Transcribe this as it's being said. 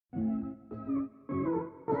Hello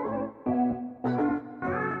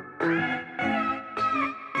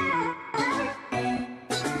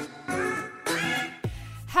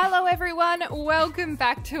everyone, welcome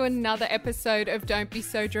back to another episode of Don't Be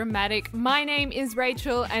So Dramatic. My name is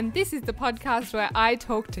Rachel and this is the podcast where I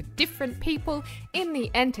talk to different people in the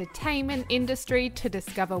entertainment industry to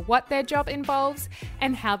discover what their job involves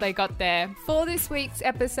and how they got there. For this week's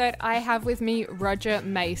episode, I have with me Roger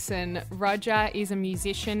Mason. Roger is a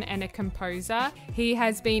musician and a composer. He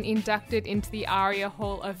has been inducted into the ARIA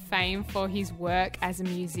Hall of Fame for his work as a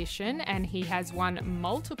musician, and he has won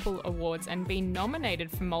multiple awards and been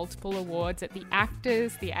nominated for multiple awards at the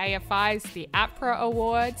ACTRS, the AFIs, the APRA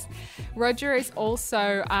Awards. Roger is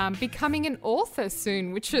also becoming an author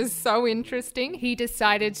soon, which is so interesting. He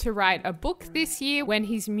decided to write a book this year when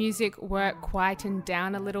his music work quietened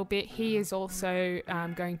down a little bit. He is also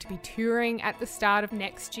going to be touring at the start of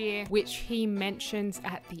next year, which he mentions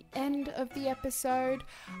at the end of the episode.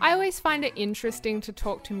 I always find it interesting to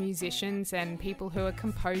talk to musicians and people who are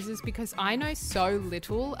composers because I know so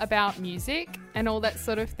little about music and all that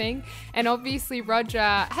sort of thing. And obviously Roger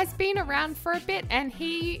has been around for a bit and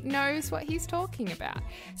he knows what he's talking about.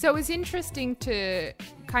 So it was interesting to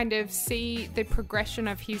kind of see the progression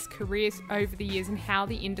of his career over the years and how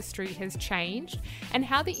the industry has changed and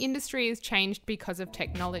how the industry has changed because of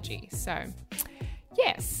technology. So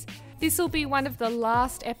yes, this will be one of the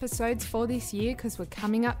last episodes for this year because we're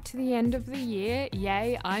coming up to the end of the year.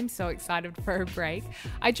 Yay, I'm so excited for a break.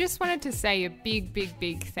 I just wanted to say a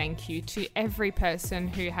big thank you to every person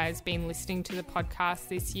who has been listening to the podcast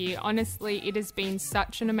this year. Honestly, it has been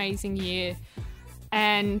such an amazing year.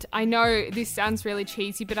 And I know this sounds really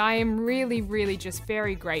cheesy, but I am really just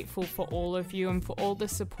very grateful for all of you and for all the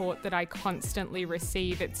support that I constantly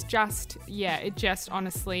receive. It's just, it just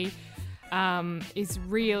honestly is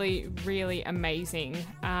really amazing.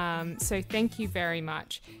 So thank you very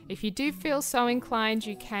much. If you do feel so inclined,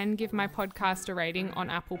 you can give my podcast a rating on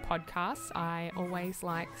Apple Podcasts. I always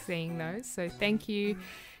like seeing those. So thank you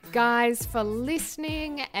guys for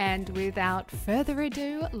listening. And without further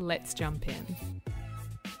ado, let's jump in.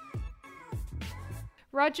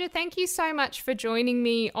 Roger, thank you so much for joining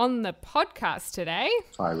me on the podcast today.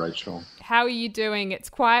 Hi, Rachel. How are you doing? It's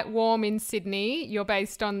quite warm in Sydney. You're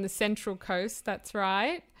based on the Central Coast, that's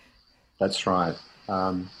right? That's right.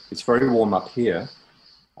 It's very warm up here.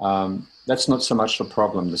 That's not so much the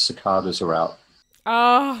problem. The cicadas are out.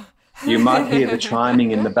 Oh. You might hear the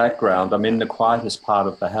chiming in the background. I'm in the quietest part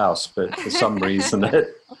of the house, but for some reason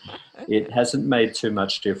it hasn't made too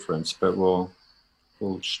much difference, but we'll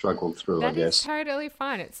struggle through, I guess. That is totally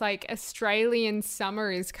fine. It's like Australian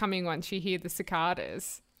summer is coming once you hear the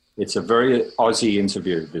cicadas. It's a very Aussie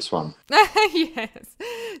interview, this one. Yes.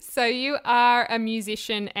 So you are a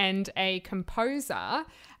musician and a composer.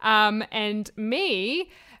 And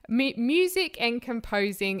music and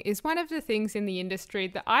composing is one of the things in the industry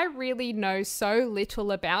that I really know so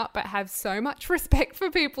little about, but have so much respect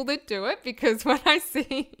for people that do it, because when I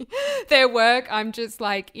see their work, I'm just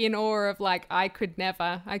like in awe of like, I could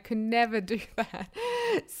never do that.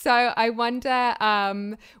 So I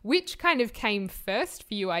wonder which kind of came first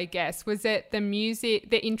for you, I guess. Was it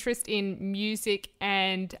the interest in music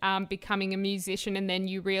and becoming a musician, and then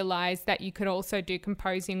you realized that you could also do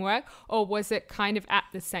composing work, or was it kind of at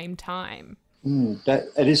the same time?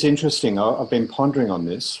 It is interesting. I've been pondering on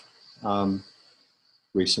this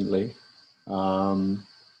recently.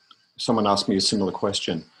 Someone asked me a similar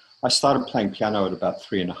question. I started playing piano at about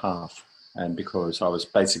 3.5, and because I was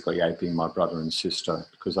basically aping my brother and sister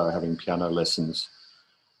because they were having piano lessons.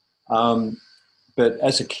 But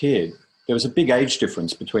as a kid, there was a big age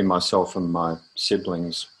difference between myself and my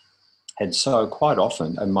siblings. And so quite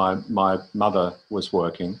often, and my mother was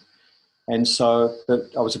working, and so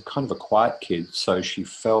I was a kind of a quiet kid, so she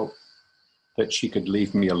felt that she could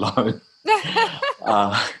leave me alone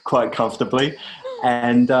quite comfortably.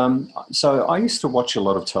 And so I used to watch a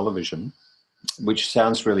lot of television, which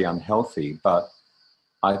sounds really unhealthy, but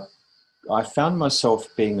I found myself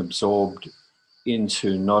being absorbed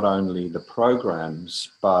into not only the programs,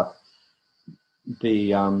 but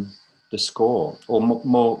the score, or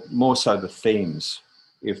more so the themes.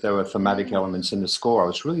 If there were thematic elements in the score, I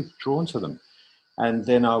was really drawn to them. And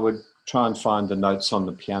then I would try and find the notes on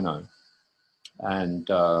the piano. And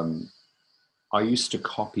I used to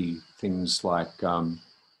copy things like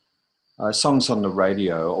songs on the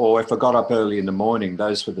radio, or if I got up early in the morning,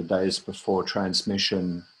 those were the days before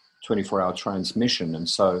transmission, 24-hour transmission. And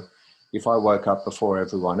so if I woke up before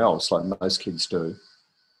everyone else, like most kids do,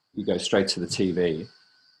 you go straight to the TV,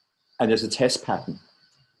 and there's a test pattern.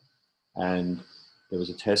 And there was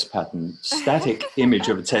a test pattern, static image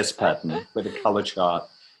of a test pattern with a color chart,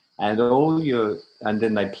 and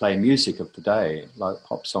then they play music of the day, like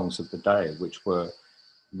pop songs of the day, which were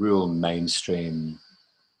real mainstream,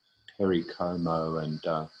 Perry Como and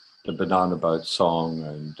the Banana Boat Song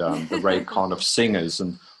and the Ray Conniff Singers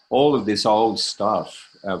and all of this old stuff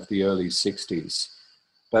of the early 60s.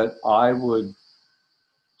 But I would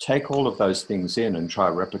take all of those things in and try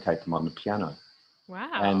to replicate them on the piano. Wow.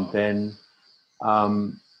 And then,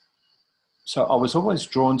 so I was always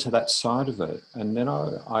drawn to that side of it. And then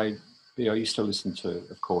I used to listen to,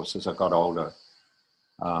 of course, as I got older,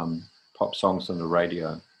 pop songs on the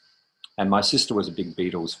radio. And my sister was a big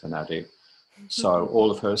Beatles fanatic. So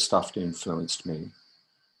all of her stuff influenced me.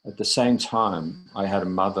 At the same time, I had a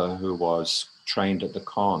mother who was trained at the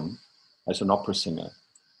Con as an opera singer.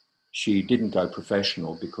 She didn't go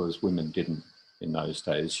professional because women didn't in those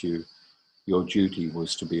days. Your duty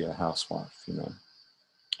was to be a housewife, you know.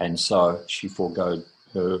 And so she forgoed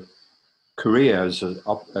her career as an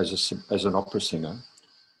opera singer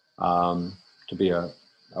to be a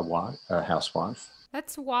housewife.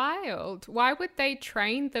 That's wild. Why would they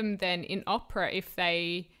train them then in opera if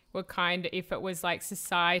they were if it was like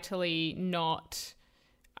societally not,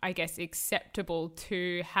 I guess, acceptable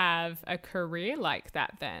to have a career like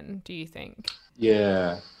that then, do you think?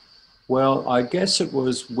 Yeah. Well, I guess it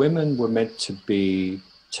was women were meant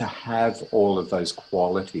to have all of those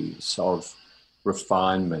qualities of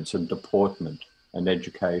refinement and deportment and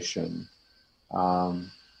education. I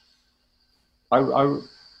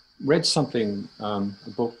read something, a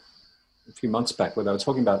book a few months back where they were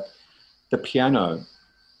talking about the piano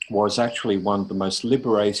was actually one of the most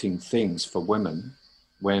liberating things for women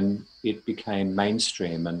when it became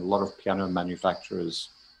mainstream and a lot of piano manufacturers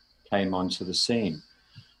came onto the scene,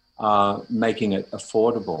 making it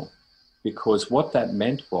affordable. Because what that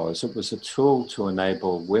meant was it was a tool to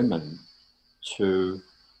enable women to,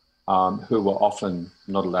 who were often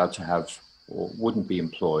not allowed to have or wouldn't be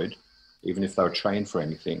employed, even if they were trained for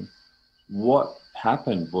anything. What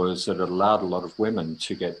happened was that it allowed a lot of women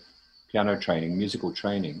to get piano training, musical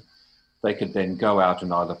training. They could then go out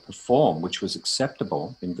and either perform, which was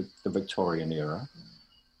acceptable in the Victorian era,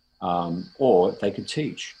 or they could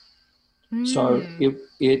teach. So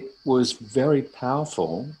it was very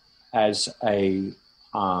powerful as I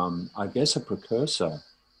guess, a precursor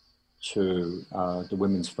to the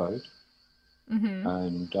women's vote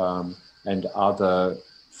and other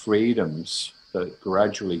freedoms that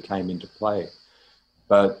gradually came into play.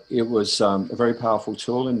 But it was a very powerful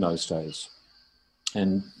tool in those days.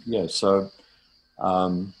 And yeah, so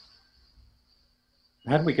how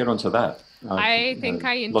did we get onto that? I think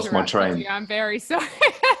I interrupted lost my train. you. I'm very sorry.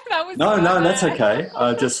 That was no, that's okay.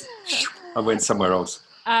 I went somewhere else.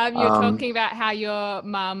 You're talking about how your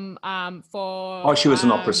mum she was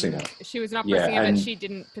an opera singer. She was an opera singer, but she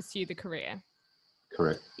didn't pursue the career.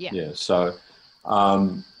 Correct. Yeah. So,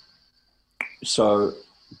 so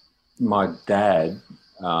my dad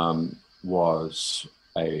was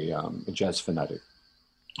a jazz fanatic.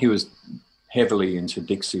 He was heavily into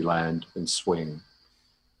Dixieland and swing,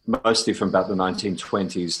 mostly from about the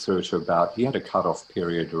 1920s through to about, he had a cutoff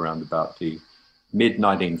period around about the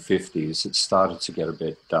mid-1950s. It started to get a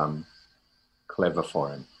bit clever for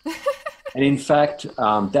him. And in fact,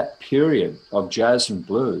 that period of jazz and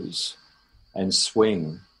blues and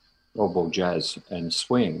swing, or jazz and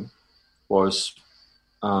swing, was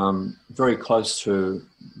very close to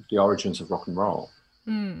the origins of rock and roll.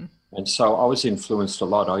 And so I was influenced a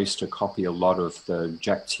lot. I used to copy a lot of the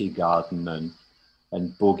Jack Teagarden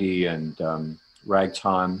and boogie and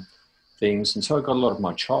ragtime things. And so I got a lot of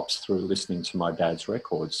my chops through listening to my dad's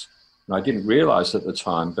records. And I didn't realize at the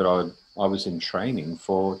time that I was in training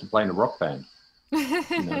to play in a rock band.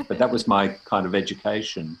 You know, but that was my kind of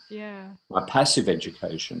education, my passive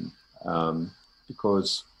education,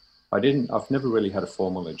 because I've never really had a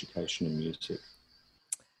formal education in music.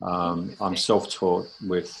 I'm self-taught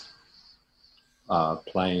with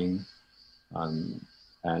playing,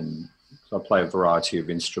 and so I play a variety of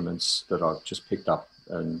instruments that I've just picked up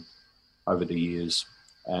over the years,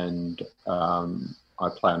 and I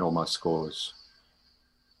play on all my scores.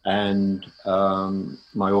 And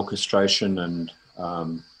my orchestration and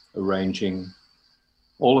arranging,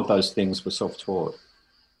 all of those things were self-taught.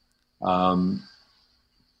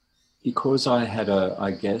 Because I had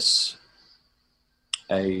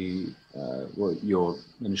your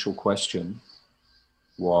initial question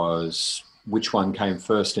was which one came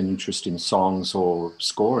first, an interest in songs or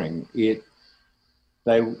scoring.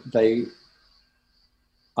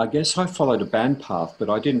 I guess I followed a band path, but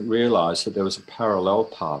I didn't realize that there was a parallel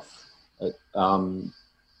path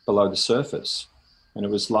below the surface. And it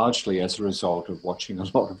was largely as a result of watching a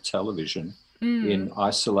lot of television in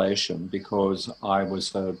isolation, because I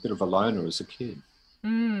was a bit of a loner as a kid.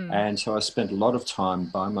 And so I spent a lot of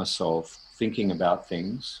time by myself thinking about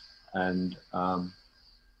things and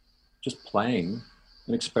just playing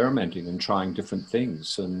and experimenting and trying different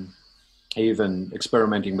things, and even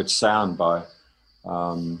experimenting with sound by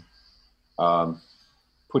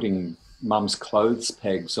putting mum's clothes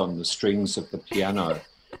pegs on the strings of the piano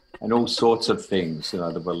and all sorts of things,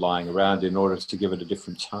 that were lying around in order to give it a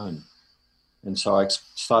different tone. And so I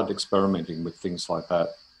started experimenting with things like that.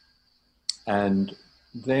 And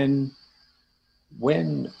then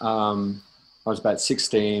when I was about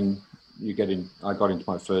 16, I got into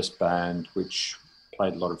my first band, which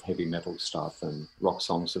played a lot of heavy metal stuff and rock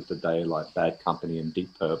songs of the day like Bad Company and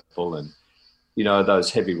Deep Purple and,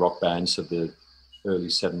 those heavy rock bands of the early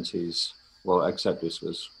 70s. Well, except this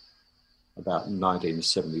was about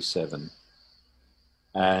 1977.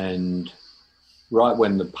 And right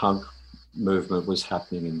when the punk movement was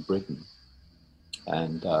happening in Britain.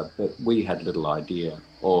 And but we had little idea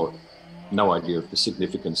or no idea of the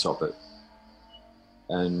significance of it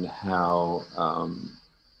and how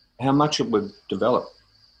much it would develop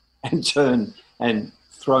and turn and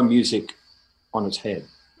throw music on its head.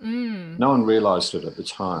 No one realized it at the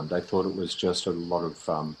time. They thought it was just a lot of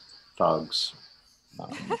thugs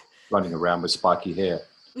running around with spiky hair.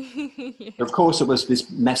 Yeah. Of course, it was this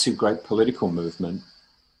massive, great political movement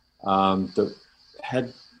that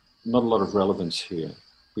had not a lot of relevance here.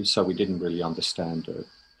 So we didn't really understand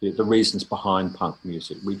the reasons behind punk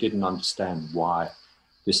music. We didn't understand why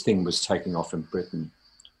this thing was taking off in Britain.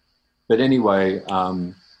 But anyway,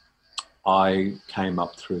 I came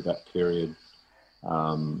up through that period.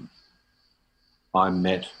 I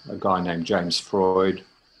met a guy named James Freud,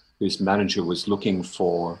 whose manager was looking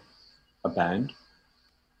for a band.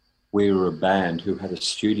 We were a band who had a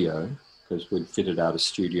studio, because we'd fitted out a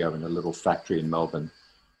studio in a little factory in Melbourne.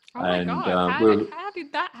 Oh my God, how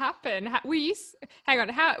did that happen? Were you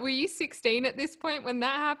 16 at this point when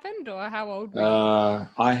that happened, or how old were you?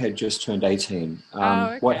 I had just turned 18.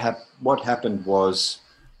 Okay. What happened was,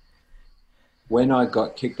 when I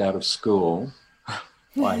got kicked out of school,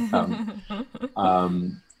 my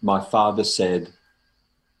father said,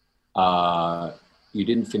 you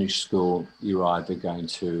didn't finish school, you're either going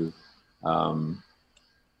to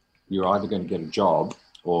get a job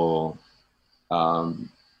or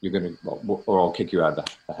or I'll kick you out of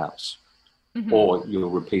the house. Mm-hmm. Or you'll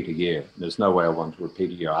repeat a year. There's no way I wanted to repeat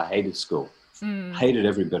a year. I hated school. Hated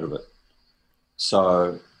every bit of it.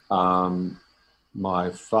 So my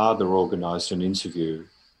father organized an interview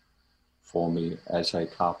for me as a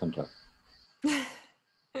carpenter.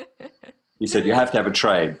 He said, you have to have a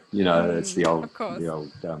trade. That's the old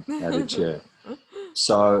adage. Yeah.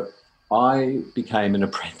 So I became an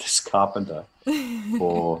apprentice carpenter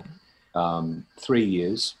for 3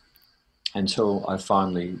 years until I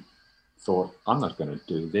finally thought, I'm not going to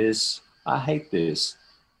do this. I hate this.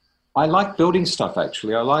 I like building stuff,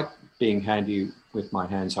 actually. I like being handy with my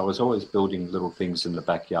hands. I was always building little things in the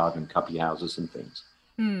backyard and cubby houses and things.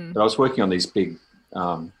 But I was working on these big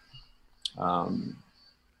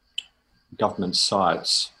government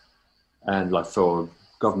sites and like for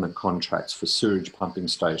government contracts for sewage pumping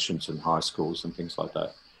stations and high schools and things like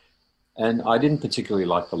that. And I didn't particularly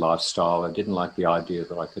like the lifestyle. I didn't like the idea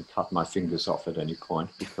that I could cut my fingers off at any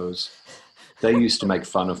point, because they used to make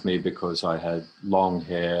fun of me because I had long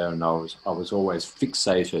hair and I was always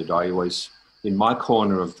fixated. In my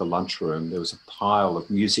corner of the lunchroom, there was a pile of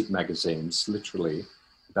music magazines, literally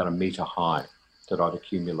about a metre high, that I'd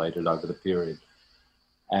accumulated over the period.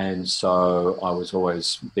 And so I was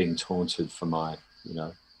always being taunted for my,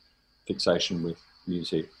 fixation with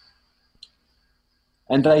music.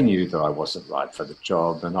 And they knew that I wasn't right for the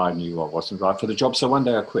job, and I knew I wasn't right for the job. So one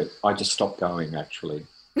day I quit. I just stopped going, actually.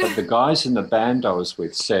 But the guys in the band I was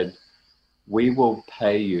with said, we will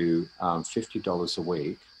pay you $50 a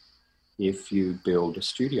week if you build a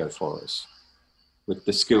studio for us with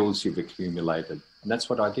the skills you've accumulated. And that's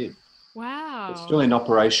what I did. Wow. It's still in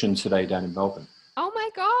operation today down in Melbourne. Oh my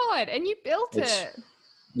God. And you built it.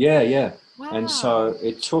 Yeah. Wow. And so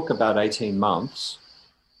it took about 18 months.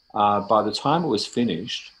 By the time it was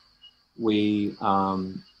finished, we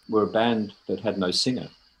were a band that had no singer.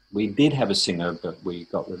 We did have a singer, but we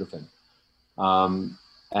got rid of him.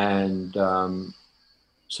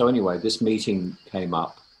 So anyway, this meeting came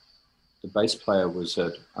up. The bass player was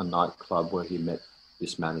at a nightclub where he met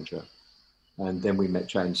this manager. And then we met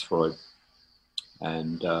James Freud.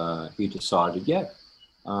 And he decided,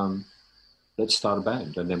 let's start a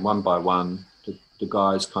band. And then one by one, the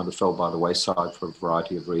guys kind of fell by the wayside for a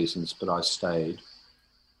variety of reasons, but I stayed.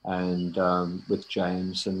 and with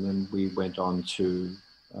James, and then we went on to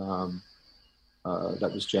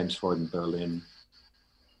that was James Floyd in Berlin,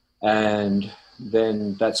 and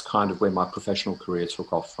then that's kind of where my professional career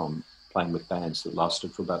took off from, playing with bands that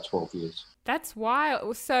lasted for about 12 years. That's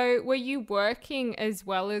wild. So, were you working as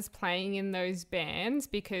well as playing in those bands?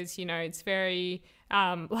 Because, you know, it's very,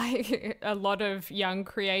 like a lot of young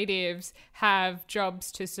creatives have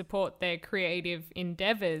jobs to support their creative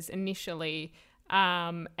endeavors initially.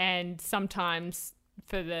 And sometimes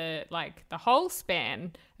for the whole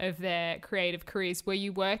span of their creative careers, were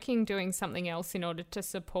you working doing something else in order to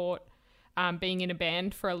support being in a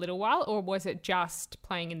band for a little while, or was it just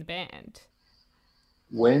playing in the band?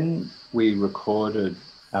 When we recorded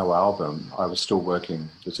our album, I was still working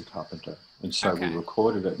as a carpenter. And so we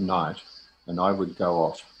recorded at night, and I would go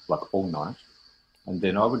off like all night. And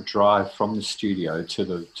then I would drive from the studio to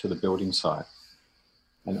the building site.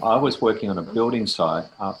 And I was working on a building site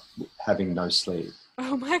having no sleep.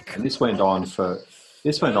 Oh my God. And this went on for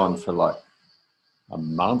like a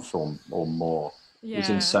month or more. Yeah. It was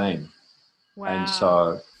insane. Wow. And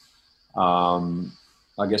so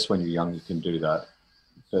I guess when you're young, you can do that.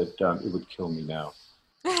 But it would kill me now.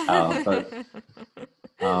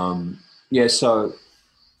 Yeah, so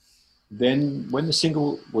then when the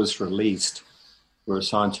single was released, we were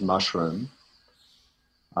assigned to Mushroom,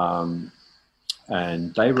 and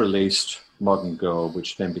they released Modern Girl,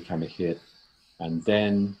 which then became a hit. And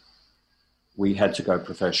then we had to go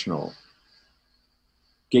professional.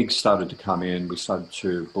 Gigs started to come in, we started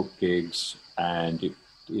to book gigs, and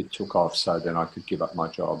it took off, so then I could give up my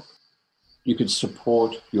job. You could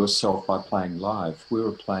support yourself by playing live. We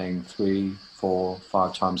were playing 3, 4,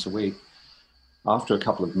 5 times a week. After a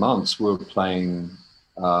couple of months, we were playing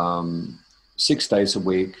 6 days a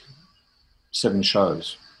week, 7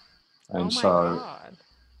 shows. And God.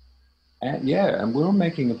 And we were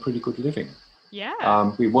making a pretty good living.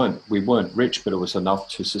 Yeah. We weren't rich, but it was enough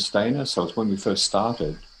to sustain us. So it was when we first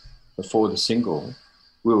started, before the single,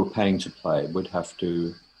 we were paying to play. We'd have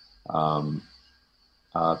to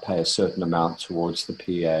pay a certain amount towards the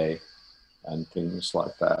PA and things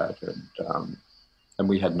like that, and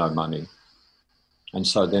we had no money. And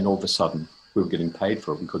so then all of a sudden we were getting paid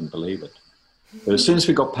for it. We couldn't believe it. But as soon as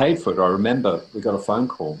we got paid for it, I remember we got a phone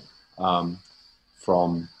call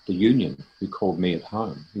from the union, who called me at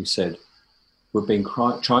home. He said, "We've been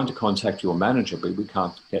trying to contact your manager, but we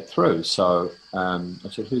can't get through." So I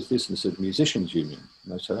said, "Who's this?" And they said, "Musicians Union."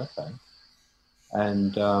 And I said, "Okay."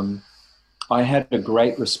 And I had a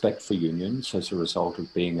great respect for unions as a result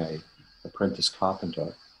of being an apprentice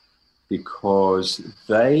carpenter, because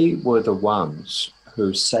they were the ones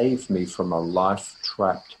who saved me from a life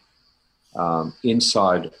trapped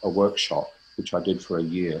inside a workshop, which I did for a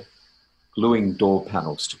year, gluing door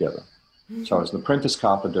panels together. So I was an apprentice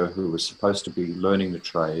carpenter who was supposed to be learning the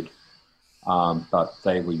trade, but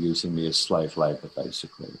they were using me as slave labor,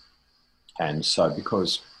 basically. And so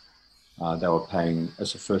because they were paying,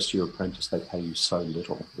 as a first-year apprentice, they pay you so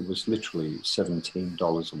little. It was literally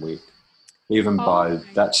 $17 a week. Even by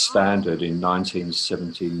that standard in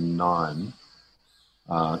 1979,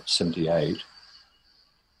 78, it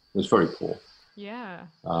was very poor. Yeah.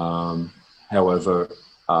 However,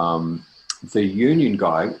 the union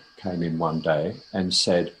guy came in one day and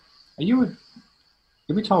said,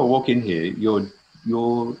 every time I walk in here, you're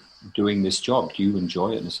doing this job. Do you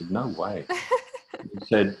enjoy it? And I said, "No way." He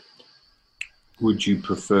said, "Would you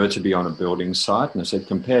prefer to be on a building site?" And I said,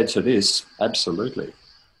 "Compared to this, absolutely."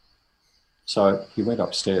 So he went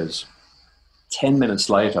upstairs. 10 minutes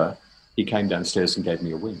later, he came downstairs and gave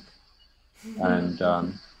me a wink. And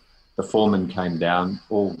the foreman came down,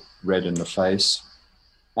 all red in the face,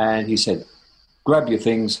 and he said, "Grab your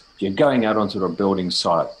things. You're going out onto a building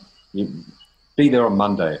site. You be there on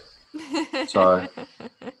Monday."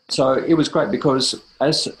 So it was great, because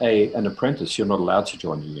as an apprentice, you're not allowed to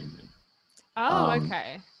join the union. Oh,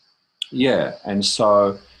 okay. Yeah, and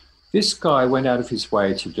so this guy went out of his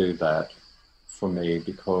way to do that for me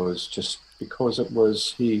because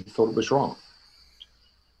he thought it was wrong.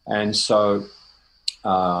 And so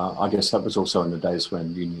I guess that was also in the days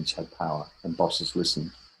when unions had power and bosses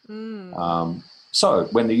listened. So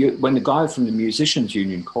when the guy from the Musicians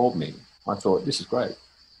Union called me, I thought, this is great.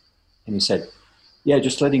 And he said, "Yeah,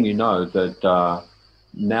 just letting you know that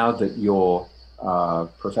now that you're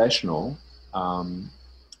professional,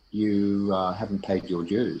 you haven't paid your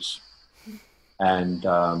dues. And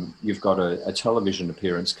you've got a television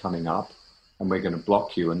appearance coming up, and we're going to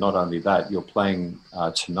block you. And not only that, you're playing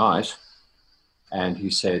tonight." And he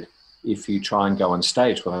said, "If you try and go on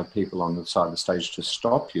stage, we'll have people on the side of the stage to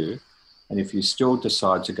stop you, And if you still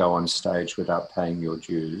decide to go on stage without paying your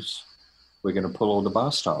dues, we're going to pull all the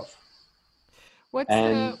bar staff. What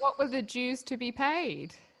were the dues to be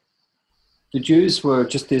paid? The dues were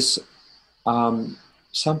just this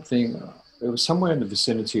something. It was somewhere in the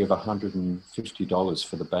vicinity of $150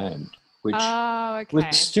 for the band, which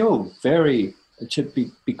was still very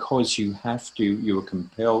because you were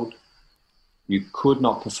compelled. You could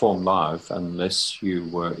not perform live unless you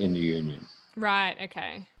were in the union. Right.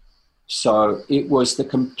 Okay. So it was the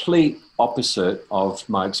complete opposite of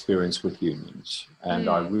my experience with unions. And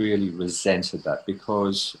I really resented that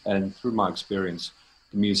because, and through my experience,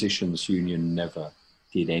 the musicians union never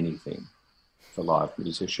did anything for live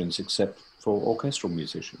musicians except for orchestral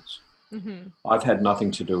musicians. Mm-hmm. I've had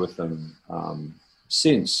nothing to do with them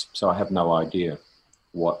since, so I have no idea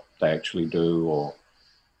what they actually do.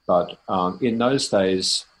 But in those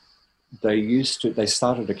days, they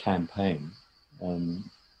started a campaign.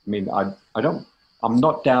 I mean, I'm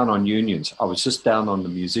not down on unions. I was just down on the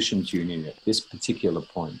musicians union at this particular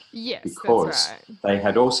point. Yes, because that's right. They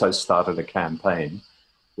had also started a campaign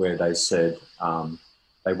where they said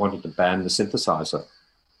they wanted to ban the synthesizer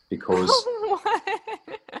because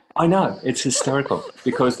I know, it's hysterical,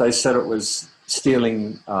 because they said it was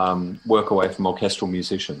stealing work away from orchestral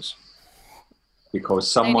musicians because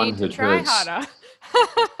someone had heard harder.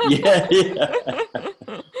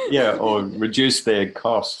 Yeah, or reduce their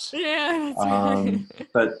costs. Yeah, that's right.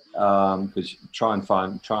 But because try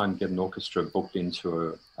and get an orchestra booked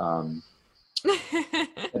into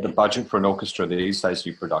the budget for an orchestra these days,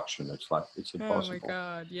 new production, it's impossible. Oh my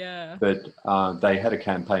God, yeah. But they had a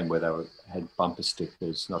campaign where they had bumper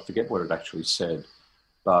stickers, and I forget what it actually said,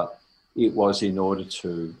 but it was in order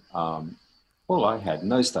to. All I had in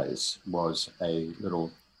those days was a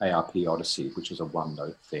little ARP Odyssey, which is a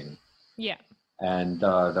one-note thing. Yeah. And they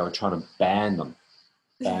were trying to ban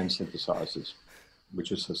synthesizers,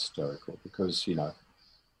 which is hysterical because,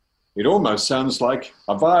 it almost sounds like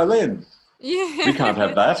a violin. Yeah. We can't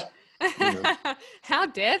have that. How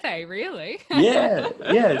dare they, really?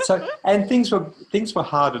 Yeah. So, and things were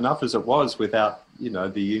hard enough as it was without,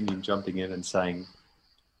 the union jumping in and saying,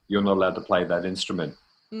 you're not allowed to play that instrument.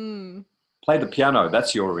 Play the piano.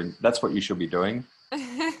 That's what you should be doing.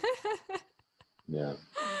 Yeah.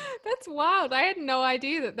 That's wild. I had no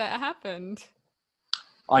idea that happened.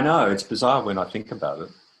 I know. It's bizarre when I think about it.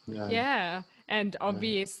 Yeah. And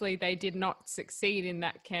obviously they did not succeed in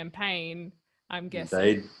that campaign, I'm guessing.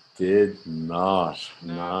 They did not.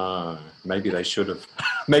 No. Maybe they should have.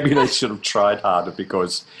 Maybe they should have tried harder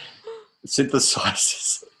because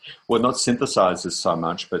synthesizers, well, not synthesizers so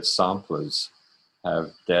much, but samplers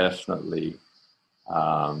have definitely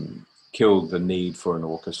killed the need for an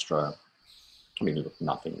orchestra. I mean, look,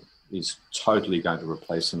 nothing is totally going to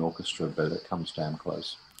replace an orchestra, but it comes damn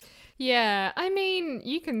close. Yeah, I mean,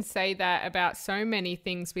 you can say that about so many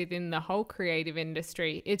things within the whole creative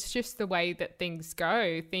industry. It's just the way that things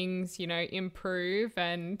go. Things, improve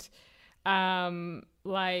and the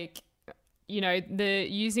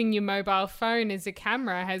using your mobile phone as a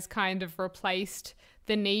camera has kind of replaced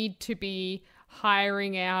the need to be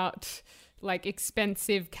hiring out like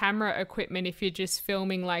expensive camera equipment if you're just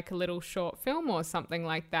filming like a little short film or something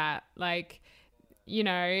like that. Like,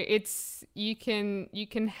 it's you can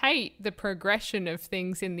hate the progression of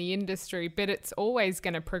things in the industry, but it's always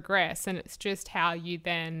going to progress, and it's just how you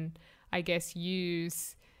then, I guess,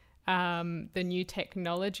 use the new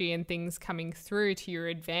technology and things coming through to your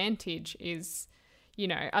advantage is,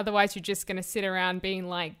 otherwise you're just going to sit around being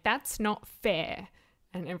like, that's not fair.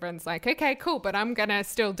 And everyone's like, okay, cool, but I'm going to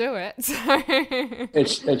still do it. So.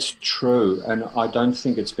 It's true. And I don't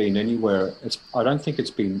think it's been anywhere. I don't think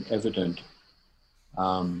it's been evident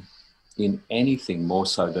in anything more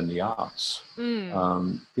so than the arts.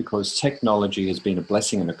 Because technology has been a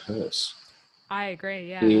blessing and a curse. I agree,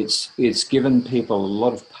 yeah. It's given people a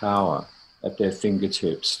lot of power at their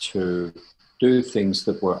fingertips to do things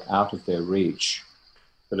that were out of their reach.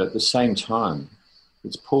 But at the same time,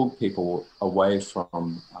 it's pulled people away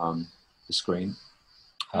from the screen,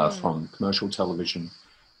 from commercial television,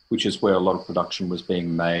 which is where a lot of production was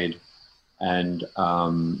being made. And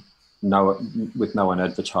with no one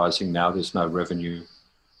advertising now, there's no revenue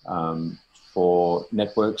for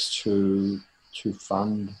networks to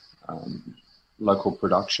fund local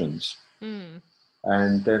productions.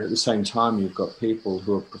 And then at the same time, you've got people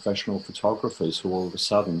who are professional photographers who all of a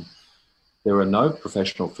sudden, there are no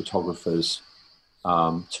professional photographers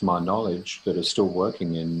to my knowledge, that are still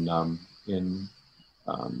working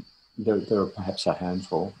there are perhaps a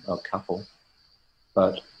handful, a couple,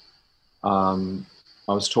 but I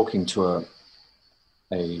was talking to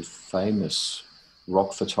a famous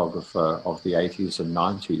rock photographer of the 80s and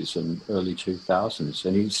 90s and early 2000s,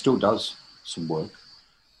 and he still does some work.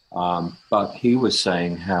 But he was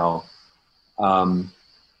saying how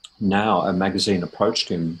now a magazine approached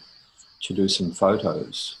him to do some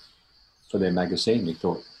photos for their magazine. He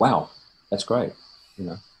thought, wow, that's great.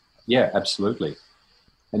 Yeah, absolutely.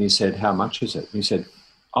 And he said, how much is it? And he said,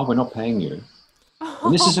 oh, we're not paying you.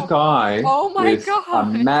 And this is a guy with a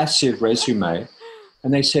massive resume.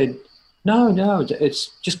 And they said, no,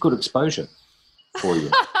 it's just good exposure for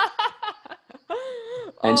you.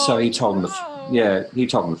 And so he told him, he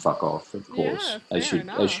told him to fuck off, of course, as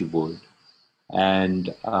you would.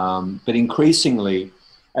 And but increasingly,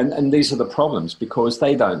 and these are the problems, because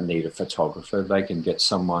they don't need a photographer. They can get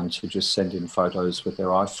someone to just send in photos with their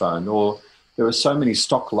iPhone, or there are so many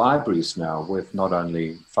stock libraries now with not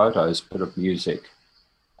only photos but of music,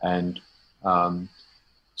 and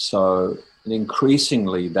so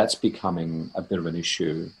increasingly that's becoming a bit of an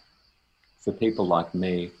issue for people like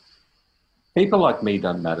me. People like me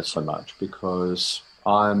don't matter so much because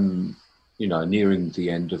I'm, nearing the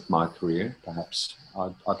end of my career. Perhaps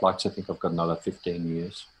I'd like to think I've got another 15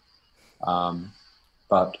 years.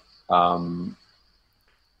 But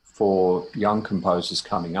for young composers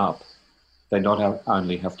coming up, they not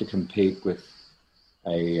only have to compete with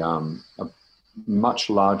a much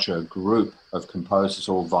larger group of composers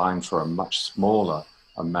all vying for a much smaller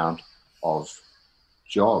amount of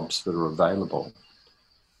jobs that are available.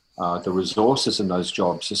 The resources in those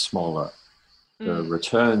jobs are smaller. The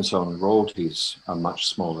returns on royalties are much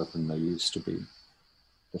smaller than they used to be.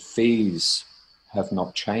 The fees have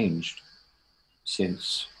not changed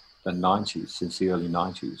since the 90s, since the early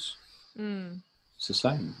 90s. It's the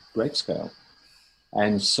same, Grayscale.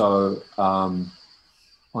 And so on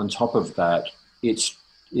top of that, it's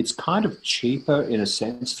kind of cheaper in a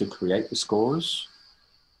sense to create the scores,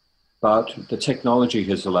 but the technology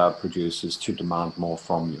has allowed producers to demand more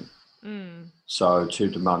from you. So to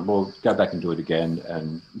demand, well, go back and do it again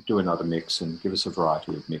and do another mix and give us a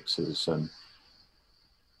variety of mixes. And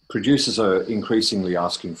producers are increasingly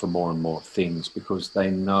asking for more and more things because they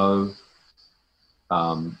know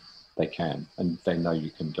they can, and they know you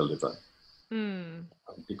can deliver.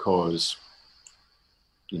 Because,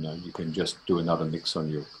 you can just do another mix on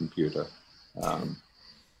your computer.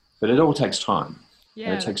 But it all takes time.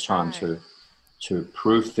 Yeah, and it takes time to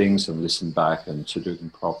prove things and listen back and to do them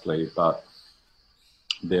properly. But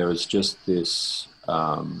there is just this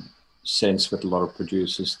sense with a lot of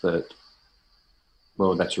producers that,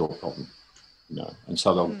 well, that's your problem, and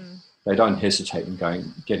so they don't hesitate in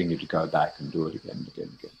getting you to go back and do it again and again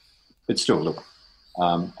and again. But still, look,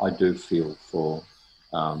 I do feel for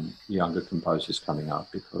younger composers coming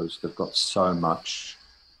up because they've got so much.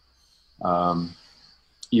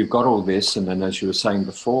 You've got all this, and then as you were saying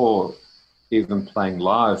before, even playing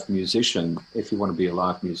live musician, if you want to be a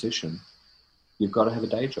live musician, you've got to have a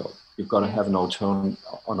day job. You've got to have an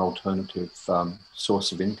alternative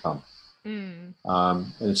source of income. And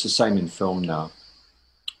it's the same in film now.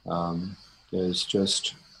 There's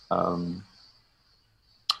just,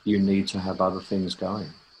 you need to have other things going.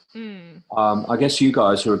 I guess you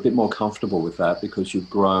guys are a bit more comfortable with that because you've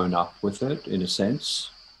grown up with it in a sense.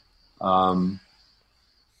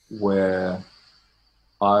 Where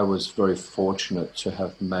I was very fortunate to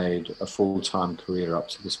have made a full-time career up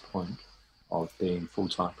to this point of being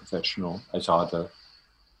full-time professional as either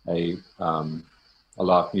a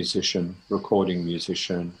live musician, recording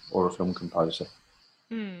musician, or a film composer.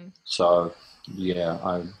 So, yeah,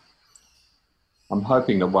 I'm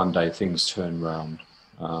hoping that one day things turn around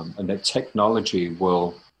and that technology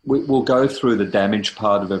will go through the damage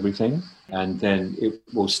part of everything, and then it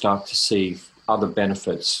will start to see other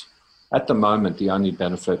benefits. At the moment, the only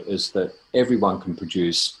benefit is that everyone can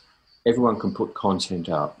produce, everyone can put content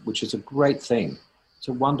out, which is a great thing. It's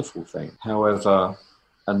a wonderful thing. However,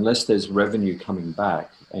 unless there's revenue coming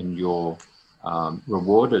back and you're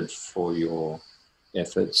rewarded for your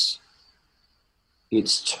efforts,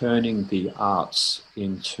 it's turning the arts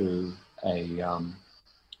into a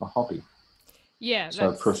hobby. Yeah.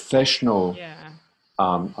 So professional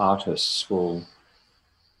artists will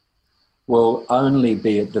only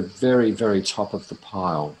be at the very, very top of the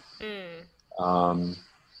pile.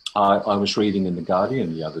 I was reading in The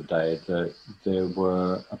Guardian the other day that there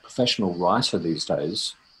were a professional writer these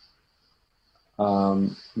days.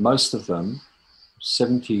 Most of them,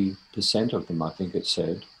 70% of them, I think it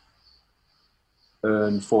said,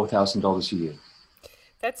 earn $4,000 a year.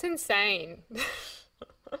 That's insane.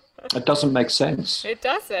 It doesn't make sense. It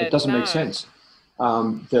doesn't. It doesn't make sense.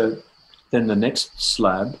 Then the next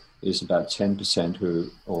slab is about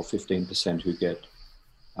 10% or 15% who get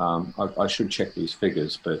I should check these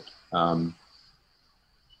figures, but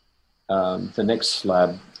the next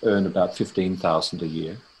slab earn about 15,000 a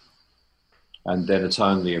year, and then it's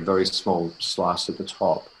only a very small slice at the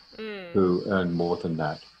top who earn more than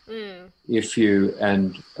that. And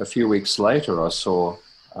a few weeks later, I saw,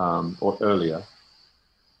 or earlier,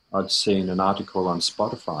 I'd seen an article on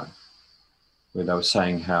Spotify where they were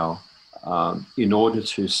saying how in order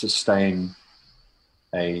to sustain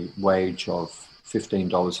a wage of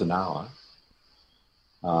 $15 an hour,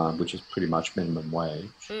 which is pretty much minimum wage,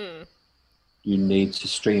 you need to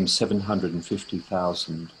stream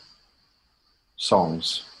 750,000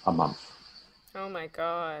 songs a month. Oh my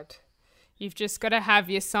God. You've just got to have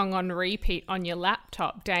your song on repeat on your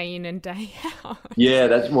laptop day in and day out.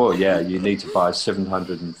 Yeah, you need to buy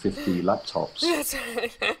 750 laptops.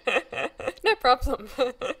 No problem.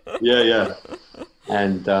 Yeah.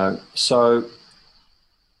 And so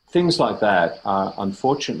things like that are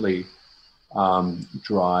unfortunately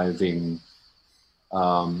driving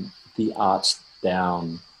the arts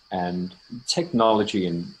down, and technology,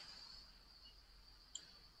 and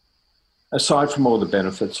aside from all the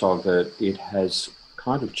benefits of it, it has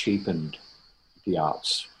kind of cheapened the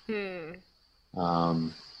arts. And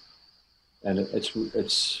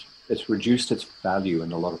it's reduced its value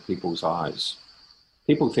in a lot of people's eyes.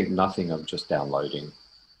 People think nothing of just downloading.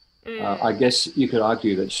 I guess you could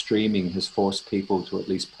argue that streaming has forced people to at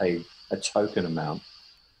least pay a token amount,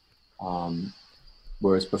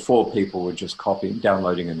 whereas before people were just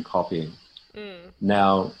downloading and copying.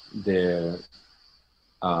 Now they're,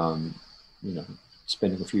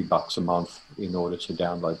 spending a few bucks a month in order to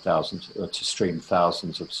download to stream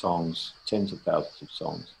thousands of songs, tens of thousands of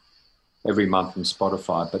songs every month on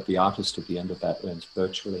Spotify. But the artist at the end of that earns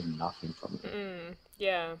virtually nothing from it.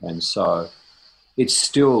 Yeah. And so it's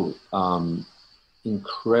still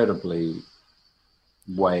incredibly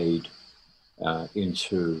weighed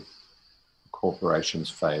into corporations'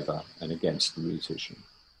 favor and against the musician.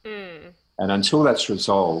 And until that's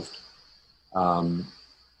resolved,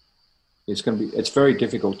 it's very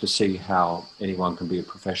difficult to see how anyone can be a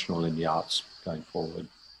professional in the arts going forward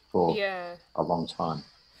for a long time.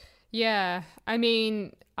 Yeah, I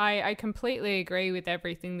mean, I completely agree with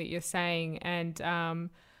everything that you're saying, and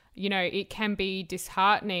it can be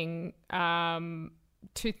disheartening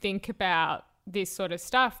to think about this sort of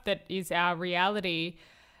stuff that is our reality.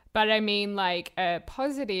 But I mean, like, a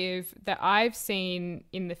positive that I've seen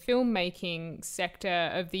in the filmmaking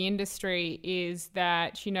sector of the industry is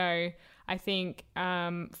that, I think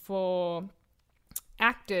for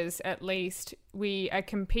actors, at least, we are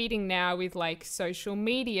competing now with like social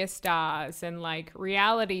media stars and like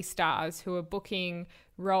reality stars who are booking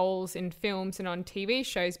roles in films and on TV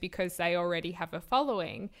shows because they already have a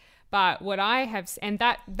following. But what I have, and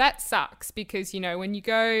that sucks, because, when you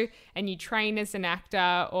go and you train as an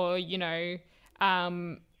actor, or, you're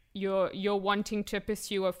wanting to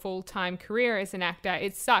pursue a full-time career as an actor,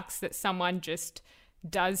 it sucks that someone just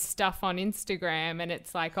does stuff on Instagram and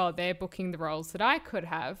it's like, oh, they're booking the roles that I could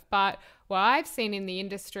have. But what I've seen in the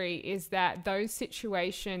industry is that those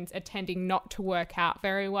situations are tending not to work out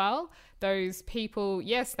very well. Those people,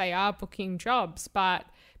 yes, they are booking jobs, but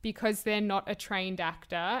because they're not a trained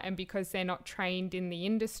actor and because they're not trained in the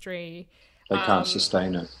industry, they can't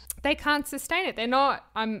sustain it. They can't sustain it. They're not,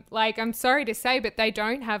 I'm sorry to say, but they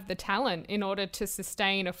don't have the talent in order to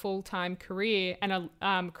sustain a full-time career and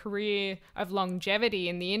a career of longevity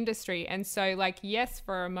in the industry. And so, like, yes,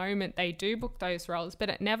 for a moment they do book those roles, but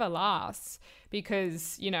it never lasts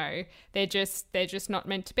because, they're just not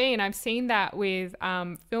meant to be. And I've seen that with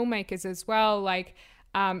filmmakers as well. Like,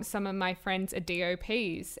 some of my friends are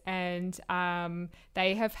DOPs, and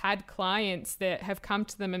they have had clients that have come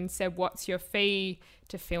to them and said, what's your fee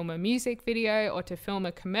to film a music video or to film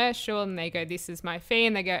a commercial? And they go, this is my fee.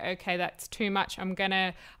 And they go, okay, that's too much.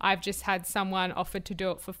 I've just had someone offered to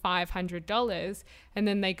do it for $500. And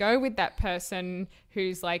then they go with that person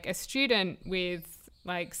who's like a student with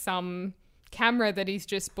like some camera that he's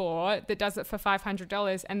just bought that does it for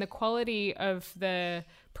 $500, and the quality of the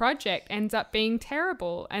project ends up being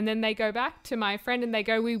terrible. And then they go back to my friend and they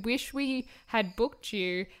go, we wish we had booked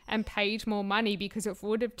you and paid more money because it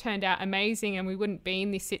would have turned out amazing and we wouldn't be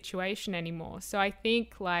in this situation anymore. So I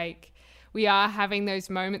think like we are having those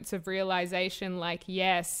moments of realization, like,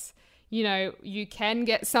 yes, you can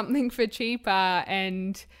get something for cheaper,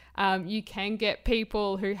 and you can get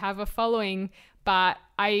people who have a following, but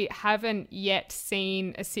I haven't yet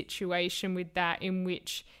seen a situation with that in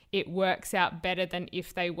which it works out better than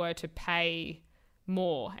if they were to pay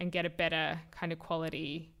more and get a better kind of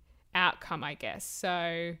quality outcome, I guess.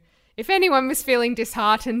 So if anyone was feeling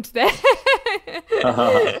disheartened there,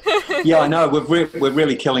 Yeah, I know. We're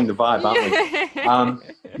really killing the vibe, aren't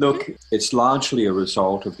we? Look, it's largely a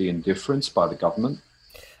result of the indifference by the government.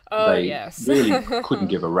 Oh, They yes. really couldn't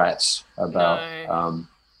give a rat's about No.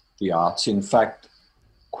 the arts. In fact,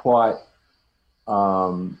 quite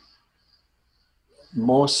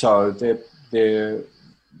more so, they're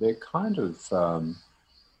kind of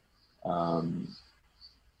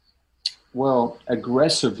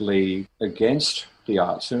aggressively against the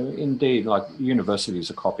arts. And indeed, like universities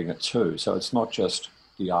are copying it too. So it's not just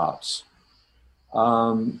the arts.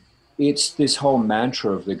 It's this whole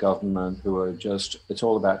mantra of the government who are just, it's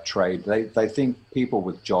all about trade. They think people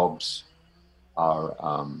with jobs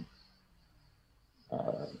are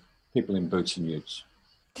people in boots and utes,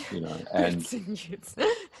 and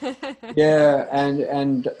yeah,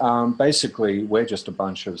 and basically we're just a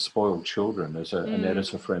bunch of spoiled children. As an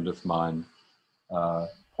editor friend of mine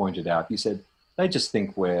pointed out, he said, they just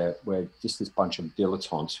think we're just this bunch of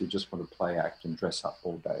dilettantes who just want to play, act and dress up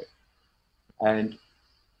all day. And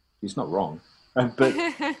he's not wrong. But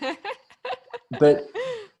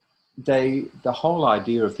the whole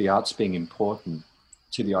idea of the arts being important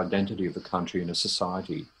to the identity of the country and a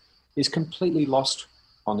society is completely lost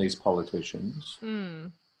on these politicians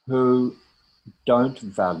who don't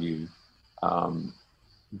value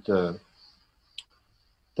the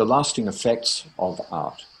lasting effects of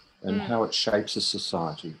art and how it shapes a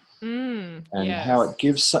society and how it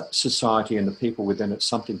gives society and the people within it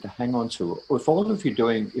something to hang on to. If all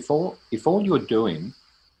you're doing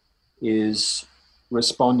is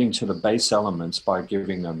responding to the base elements by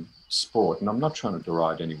giving them sport, and I'm not trying to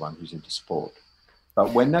deride anyone who's into sport,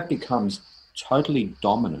 but when that becomes totally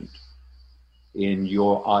dominant in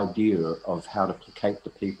your idea of how to placate the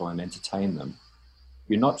people and entertain them,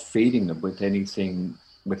 you're not feeding them with anything,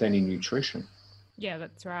 with any nutrition. Yeah,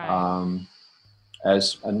 that's right.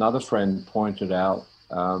 As another friend pointed out,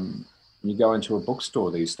 you go into a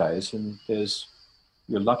bookstore these days and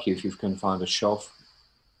you're lucky if you can find a shelf,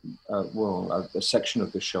 a section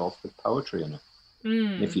of the shelf with poetry in it.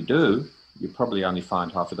 And if you do, you probably only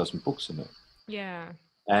find half a dozen books in it. Yeah.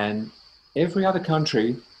 And every other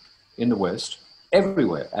country in the West,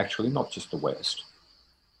 everywhere actually, not just the West,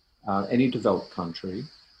 any developed country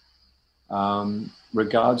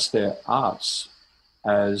regards their arts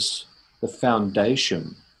as the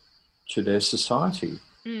foundation to their society.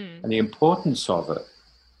 And the importance of it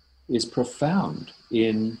is profound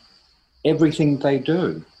in everything they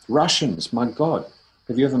do. Russians, my God,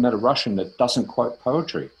 have you ever met a Russian that doesn't quote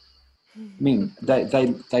poetry? I mean,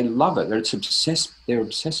 they love it. They're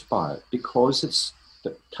obsessed by it because it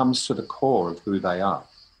comes to the core of who they are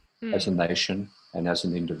as a nation and as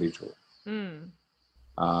an individual.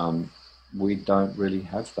 We don't really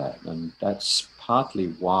have that, and that's partly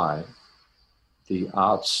why the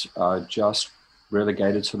arts are just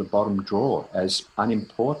relegated to the bottom drawer as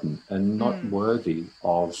unimportant and not worthy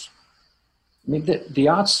of. I mean, the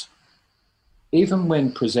arts, even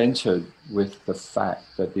when presented with the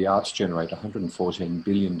fact that the arts generate $114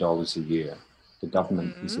 billion a year, the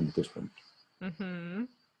government is indifferent.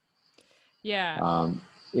 Yeah.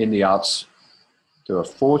 In the arts, there are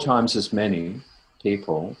 4 times as many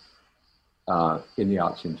people in the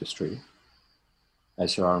arts industry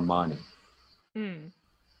as there are in mining.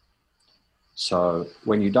 So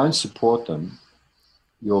when you don't support them,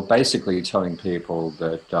 you're basically telling people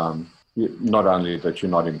that not only that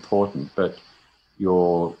you're not important, but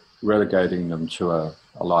you're relegating them to a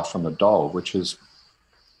life on the dole, which is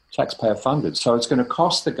taxpayer funded. So it's going to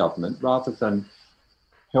cost the government rather than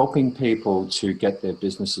helping people to get their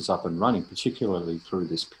businesses up and running, particularly through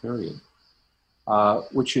this period,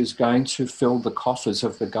 which is going to fill the coffers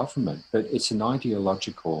of the government. But it's an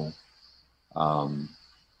ideological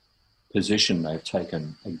position they've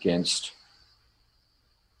taken against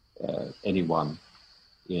anyone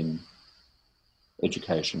in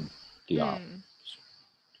education, the arts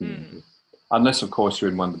community. Unless, of course,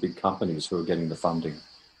 you're in one of the big companies who are getting the funding,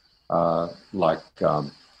 like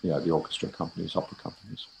the orchestra companies, opera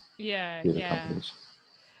companies, theatre companies.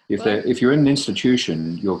 If you're in an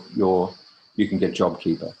institution, you can get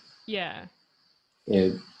JobKeeper. Yeah.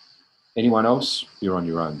 Anyone else, you're on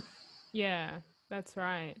your own. Yeah, that's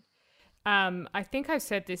right. I think I've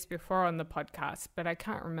said this before on the podcast, but I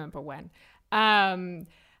can't remember when.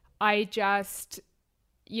 I just,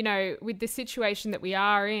 with the situation that we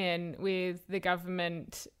are in with the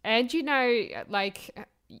government, and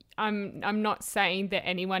I'm not saying that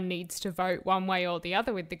anyone needs to vote one way or the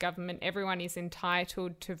other with the government. Everyone is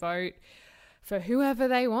entitled to vote for whoever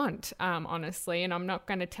they want, honestly, and I'm not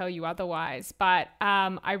going to tell you otherwise. But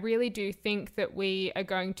I really do think that we are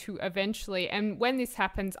going to eventually, and when this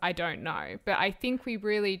happens, I don't know, but I think we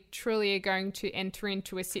really truly are going to enter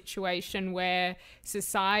into a situation where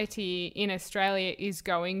society in Australia is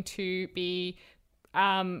going to be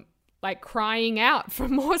like crying out for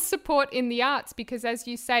more support in the arts, because as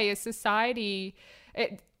you say, a society,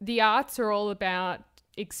 the arts are all about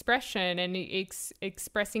expression and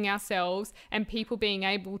expressing ourselves, and people being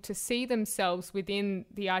able to see themselves within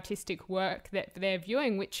the artistic work that they're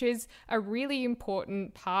viewing, which is a really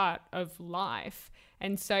important part of life.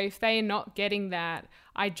 And so if they are not getting that,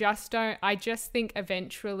 I just think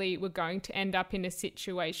eventually we're going to end up in a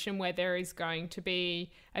situation where there is going to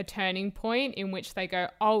be a turning point in which they go,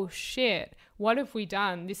 oh shit, what have we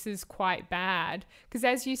done? This is quite bad. Because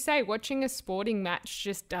as you say, watching a sporting match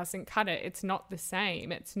just doesn't cut it. It's not the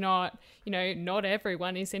same. It's not, not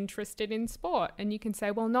everyone is interested in sport. And you can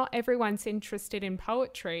say, well, not everyone's interested in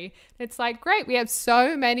poetry. It's like, great, we have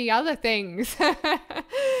so many other things.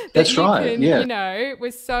 That's right. Yeah.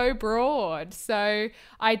 We're so broad. So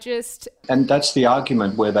And that's the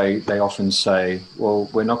argument where they often say, well,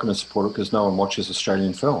 we're not going to support it because no one watches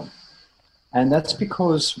Australian film. And that's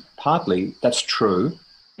because partly that's true,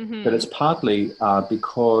 but it's partly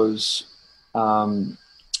because there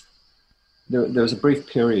was a brief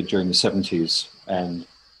period during the 70s and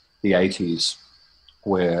the 80s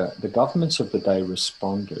where the governments of the day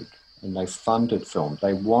responded and they funded film.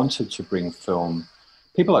 They wanted to bring film.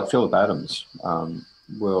 People like Philip Adams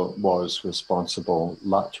was responsible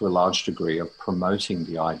to a large degree of promoting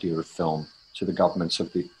the idea of film to the governments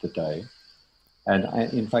of the day. And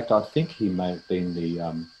in fact, I think he may have been the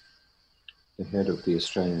head of the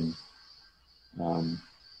Australian, an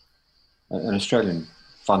Australian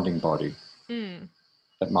funding body.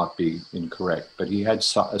 That might be incorrect, but he had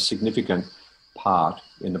a significant part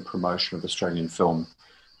in the promotion of Australian film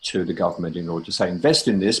to the government in order to say, invest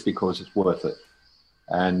in this because it's worth it.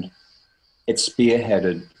 And it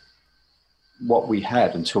spearheaded what we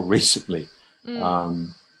had until recently.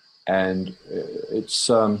 And it's...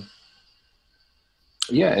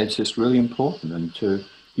 it's just really important. And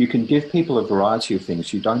you can give people a variety of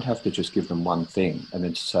things. You don't have to just give them one thing and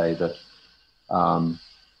then to say that,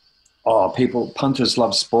 punters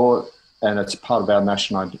love sport and it's part of our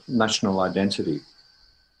national identity.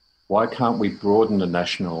 Why can't we broaden the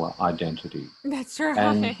national identity? That's right.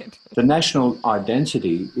 And the national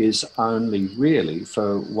identity is only really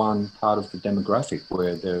for one part of the demographic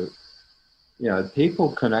where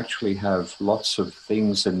people can actually have lots of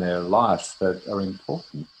things in their life that are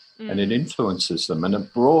important and it influences them and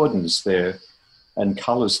it broadens and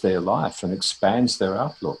colours their life and expands their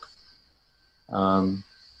outlook. I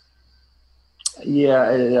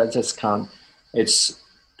just can't. It's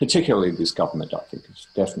particularly this government, I think, is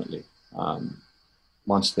definitely,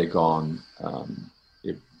 once they're gone,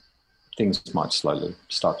 things might slowly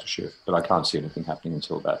start to shift, but I can't see anything happening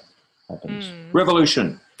until that happens.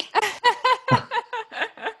 Revolution!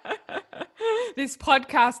 This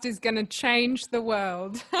podcast is going to change the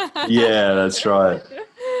world. Yeah, that's right.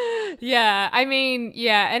 Yeah, I mean,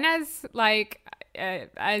 and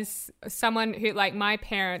as someone who, like, my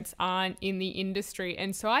parents aren't in the industry,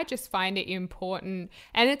 and so I just find it important,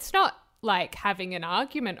 and it's not like having an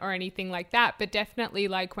argument or anything like that, but definitely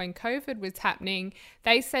like when COVID was happening,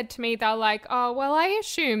 they said to me, they're like, oh, well, I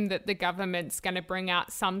assume that the government's going to bring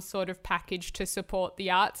out some sort of package to support the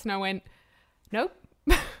arts. And I went, nope.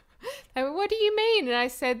 They went, what do you mean? And I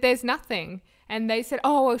said, there's nothing. And they said,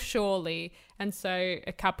 oh, well, surely. And so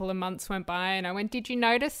a couple of months went by and I went, did you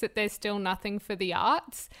notice that there's still nothing for the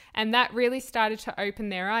arts? And that really started to open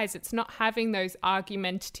their eyes. It's not having those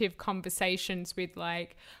argumentative conversations with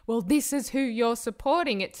like, well, this is who you're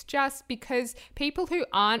supporting. It's just because people who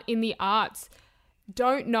aren't in the arts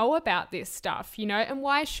don't know about this stuff, and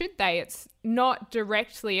why should they? It's not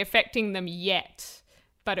directly affecting them yet,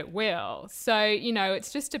 but it will. So,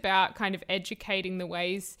 it's just about kind of educating the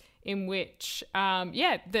ways in which,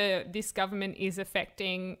 this government is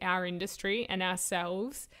affecting our industry and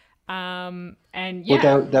ourselves. Well,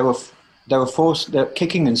 they were forced. They're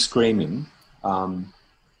kicking and screaming. The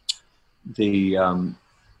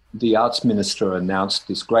arts minister announced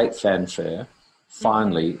this great fanfare.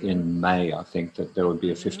 Finally, in May, I think that there would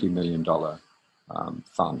be a $50 million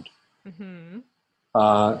fund.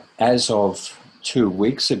 As of 2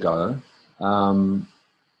 weeks ago,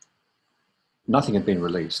 nothing had been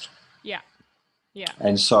released. Yeah.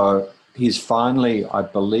 And so he's finally, I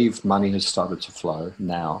believe money has started to flow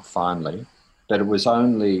now, finally. But it was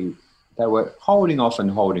only, they were holding off,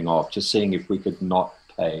 just seeing if we could not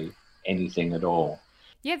pay anything at all.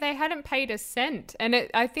 Yeah, they hadn't paid a cent. And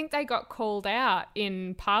I think they got called out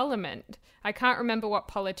in Parliament. I can't remember what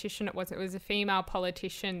politician it was. It was a female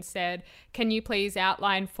politician said, can you please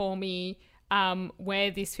outline for me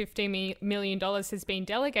where this $15 million has been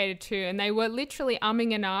delegated to? And they were literally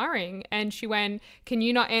umming and ahhing. And she went, can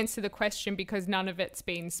you not answer the question because none of it's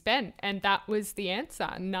been spent? And that was the answer.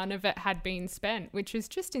 None of it had been spent, which is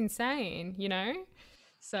just insane, you know?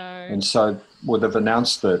 And so, well, they've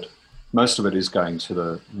announced that most of it is going to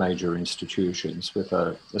the major institutions with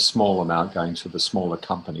a small amount going to the smaller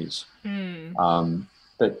companies.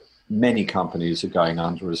 But many companies are going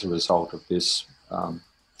under as a result of this,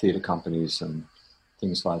 theatre companies and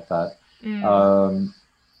things like that.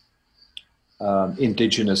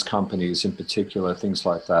 Indigenous companies in particular, things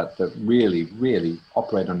like that, that really, really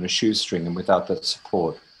operate on a shoestring, and without that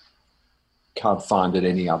support, can't find it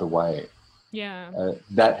any other way. Yeah.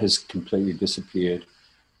 That has completely disappeared.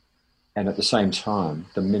 And at the same time,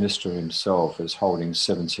 the minister himself is holding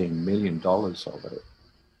 $17 million of it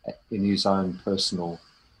in his own personal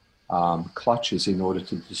clutches in order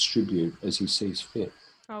to distribute as he sees fit.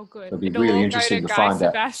 Oh, good. It'll be really interesting to find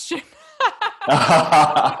Sebastian.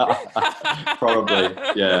 out. Probably,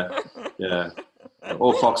 yeah.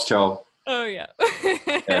 Or Foxtel. Oh, yeah.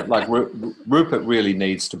 Yeah, like Rupert really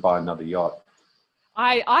needs to buy another yacht.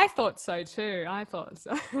 I thought so too. I thought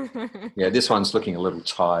so. Yeah, this one's looking a little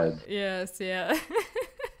tired. Yes, yeah.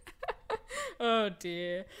 Oh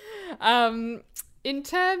dear. In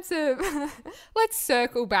terms of, let's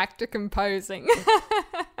circle back to composing.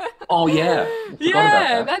 Oh yeah,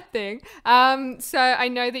 yeah, that thing. So I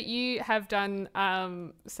know that you have done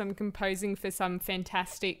some composing for some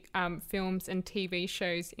fantastic films and TV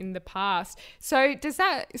shows in the past. So I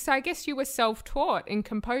guess you were self-taught in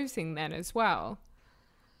composing then as well.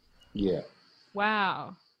 Yeah.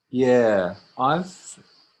 Wow. Yeah,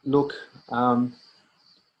 talk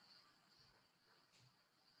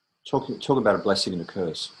about a blessing and a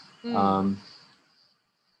curse. I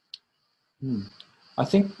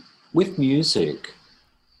think with music,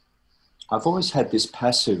 I've always had this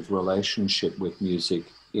passive relationship with music,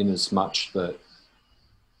 in as much that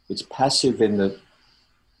it's passive in that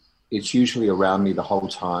it's usually around me the whole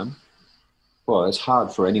time. Well, it's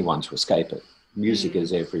hard for anyone to escape it. Music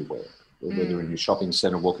is everywhere, whether in your shopping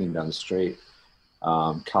centre, walking down the street,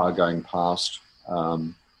 car going past,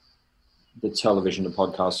 the television, the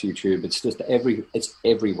podcast, YouTube. It's just it's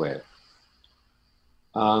everywhere.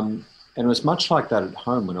 And it was much like that at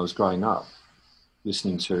home when I was growing up,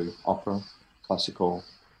 listening to opera, classical,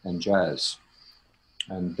 and jazz.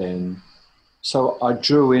 And then, so I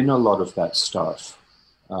drew in a lot of that stuff,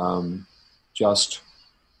 just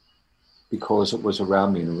because it was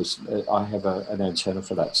around me, and I have an antenna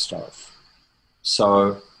for that stuff.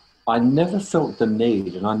 So I never felt the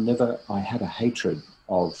need, and I had a hatred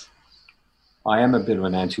of, I am a bit of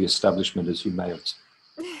an anti-establishment, as you may have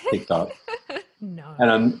picked up. No.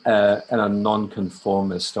 And a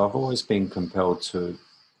non-conformist. I've always been compelled to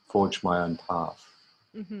forge my own path.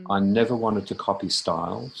 Mm-hmm. I never wanted to copy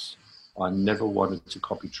styles. I never wanted to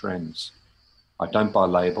copy trends. I don't buy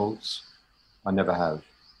labels. I never have.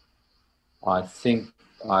 I think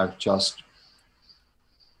I've just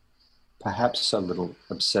perhaps a little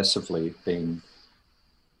obsessively been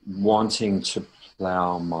wanting to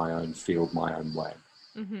plough my own field my own way.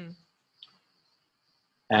 Mm-hmm.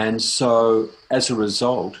 And so as a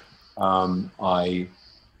result, in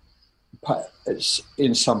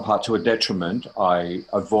some part to a detriment, I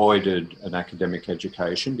avoided an academic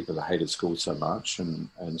education because I hated school so much, and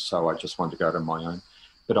so I just wanted to go to my own.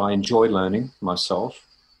 But I enjoy learning myself.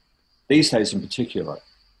 These days in particular,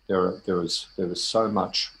 there was so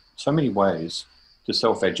many ways to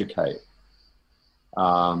self-educate.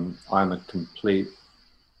 I'm a complete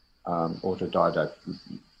autodidact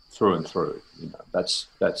through and through.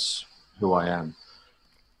 That's who I am.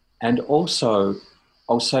 And also,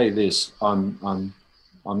 I'll say this: I'm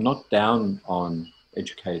not down on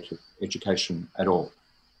education at all.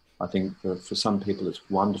 I think for some people it's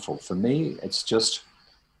wonderful. For me, it's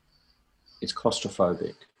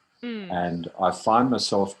claustrophobic. And I find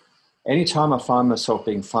myself, anytime I find myself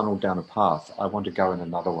being funneled down a path, I want to go in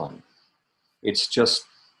another one. It's just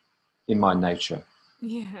in my nature.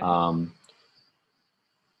 Yeah.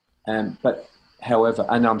 But however,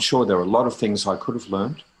 and I'm sure there are a lot of things I could have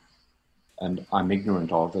learned and I'm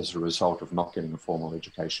ignorant of as a result of not getting a formal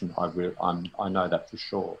education. I know that for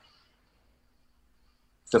sure.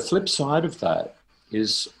 The flip side of that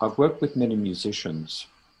is I've worked with many musicians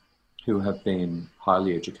who have been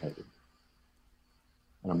highly educated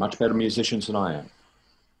and are much better musicians than I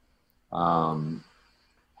am.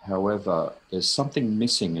 However, there's something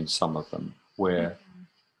missing in some of them where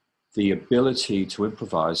the ability to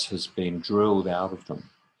improvise has been drilled out of them.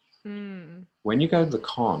 Mm. When you go to the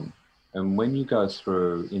con and when you go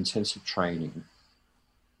through intensive training,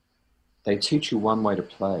 they teach you one way to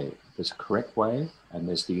play. There's a correct way and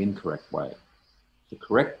there's the incorrect way. The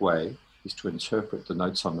correct way is to interpret the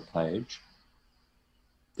notes on the page.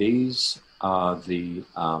 These are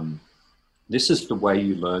this is the way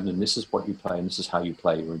you learn, and this is what you play, and this is how you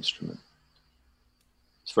play your instrument.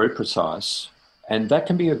 It's very precise, and that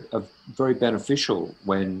can be a very beneficial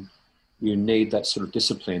when you need that sort of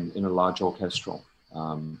discipline in a large orchestral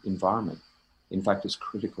environment. In fact, it's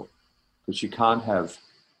critical because you can't have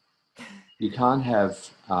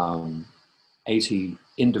 80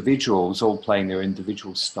 individuals all playing their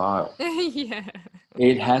individual style. Yeah.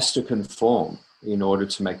 It has to conform in order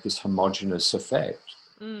to make this homogeneous effect.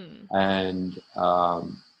 Mm. And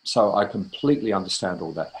so I completely understand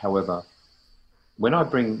all that. However, when I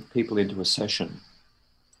bring people into a session,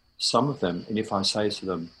 some of them, and if I say to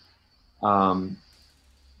them,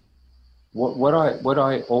 what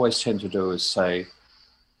I always tend to do is say,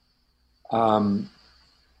 either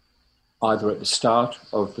at the start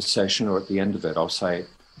of the session or at the end of it, I'll say,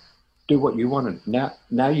 do what you want to.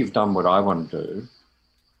 Now you've done what I want to do.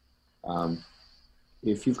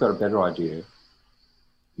 If you've got a better idea,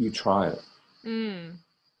 you try it. Mm.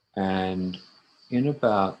 And in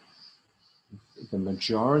about the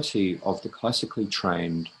majority of the classically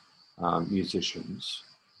trained musicians,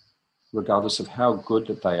 regardless of how good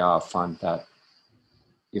that they are, find that,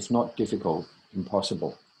 if not difficult,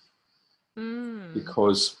 impossible. Mm.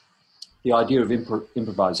 Because the idea of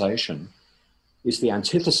improvisation is the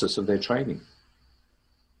antithesis of their training.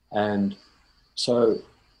 And so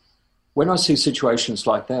when I see situations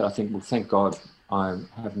like that, I think, well, thank God I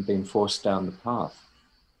haven't been forced down the path.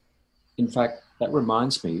 In fact, that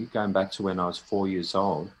reminds me, going back to when I was 4 years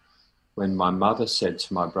old, when my mother said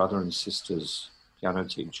to my brother and sister's piano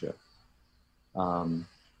teacher,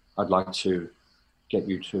 I'd like you to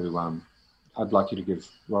give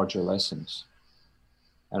Roger lessons.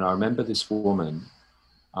 And I remember this woman,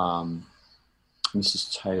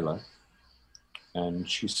 Mrs. Taylor, and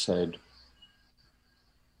she said,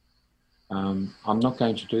 I'm not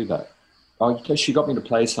going to do that. She got me to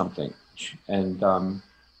play something, and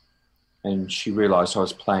she realised I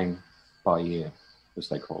was playing by ear, as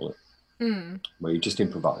they call it, where you just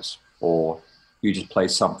improvise, or you just play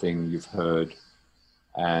something you've heard,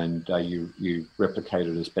 and you replicate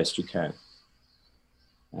it as best you can.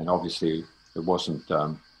 And obviously, it wasn't,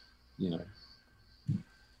 an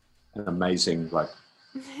amazing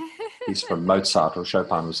piece from Mozart or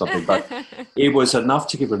Chopin or something, but it was enough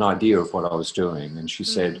to give an idea of what I was doing. And she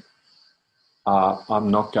said, I'm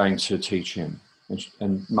not going to teach him.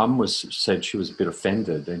 And Mum said she was a bit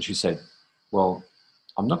offended, and she said, well,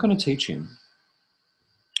 I'm not going to teach him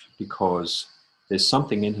because there's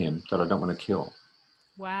something in him that I don't want to kill.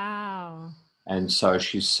 Wow. And so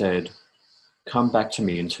she said, come back to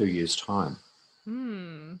me in 2 years' time.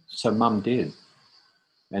 So Mum did.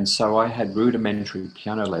 And so I had rudimentary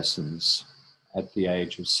piano lessons at the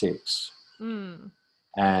age of 6.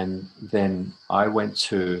 And then I went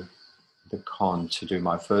to the con to do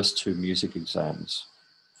my first 2 music exams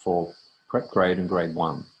for prep grade and grade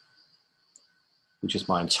 1, which is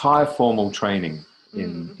my entire formal training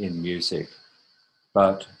in music.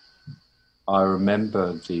 But I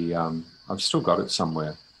remember I've still got it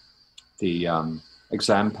somewhere, the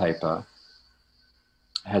exam paper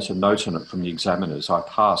has a note on it from the examiners. I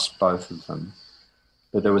passed both of them,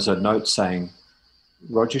 but there was a note saying,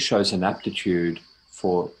 Roger shows an aptitude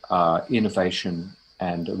for innovation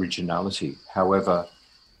and originality. However,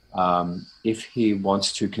 if he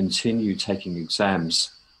wants to continue taking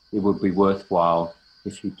exams, it would be worthwhile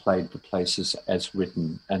if he played the places as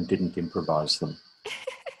written and didn't improvise them.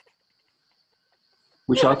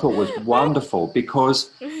 Which I thought was wonderful,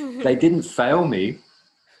 because they didn't fail me.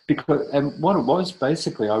 And what it was,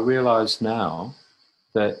 basically, I realised now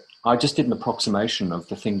that I just did an approximation of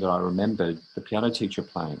the thing that I remembered the piano teacher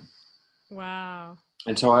playing. Wow.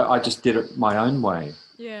 And so I just did it my own way.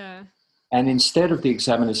 Yeah. And instead of the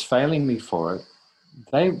examiners failing me for it,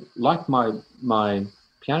 they, like my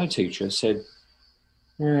piano teacher, said,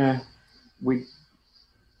 yeah, we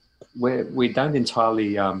don't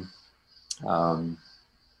entirely,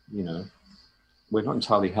 we're not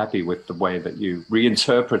entirely happy with the way that you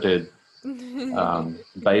reinterpreted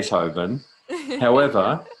Beethoven.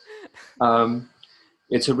 However,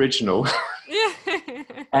 it's original.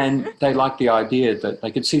 And they liked the idea that they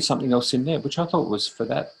could see something else in there, which I thought was, for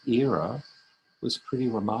that era, was pretty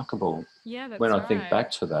remarkable. Yeah, that's when right. I think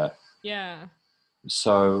back to that. Yeah.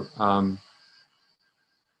 So, so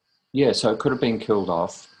it could have been killed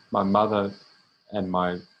off. my mother and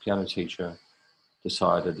my piano teacher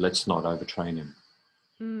decided, let's not overtrain him.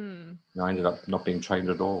 And I ended up not being trained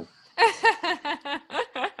at all.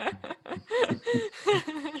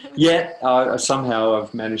 Yet somehow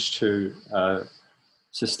I've managed to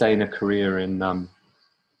sustain a career in bands.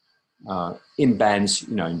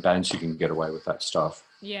 You know, in bands you can get away with that stuff.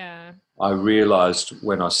 Yeah. I realised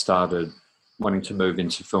when I started wanting to move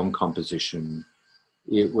into film composition,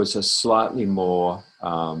 it was a slightly more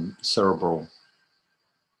cerebral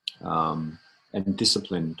and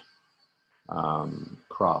disciplined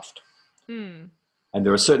craft. And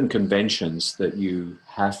there are certain conventions that you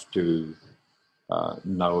have to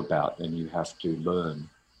know about and you have to learn.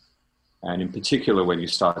 And in particular, when you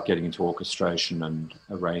start getting into orchestration and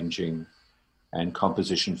arranging and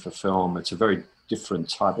composition for film, it's a very different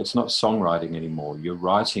type. It's not songwriting anymore. You're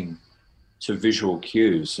writing to visual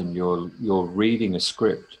cues and you're reading a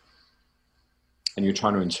script and you're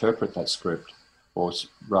trying to interpret that script, or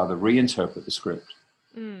rather reinterpret the script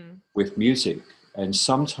with music. And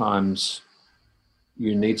sometimes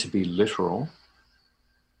you need to be literal,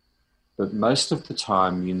 but most of the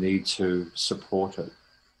time you need to support it.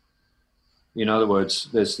 In other words,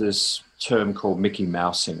 there's this term called Mickey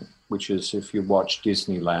Mousing, which is, if you watch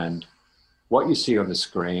Disneyland, what you see on the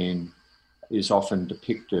screen is often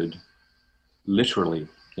depicted literally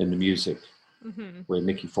in the music, where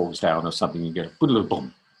Mickey falls down or something, you get a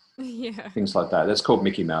boom, things like that. That's called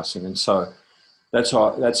Mickey Mousing. And so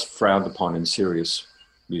that's frowned upon in serious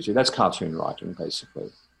music. That's cartoon writing,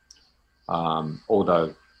 basically.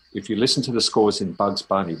 Although, if you listen to the scores in Bugs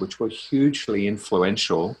Bunny, which were hugely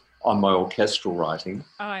influential on my orchestral writing.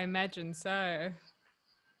 Oh, I imagine so.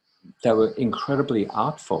 They were incredibly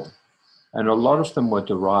artful. And a lot of them were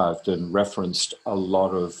derived and referenced a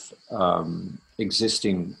lot of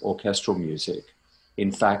existing orchestral music.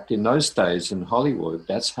 In fact, in those days in Hollywood,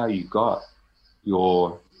 that's how you got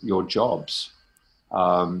your jobs.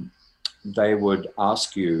 They would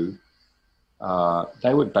ask you,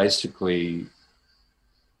 they would basically,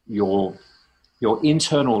 your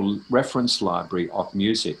internal reference library of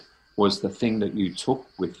music was the thing that you took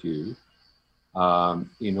with you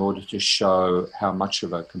in order to show how much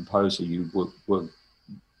of a composer you were,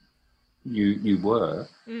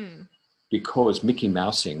 because Mickey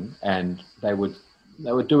Mousing, and they would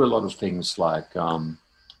do a lot of things like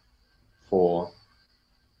for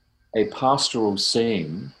a pastoral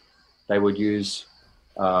scene, they would use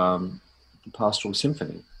the pastoral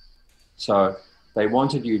symphony. So they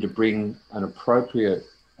wanted you to bring an appropriate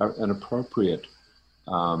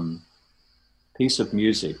piece of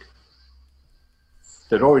music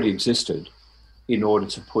that already existed in order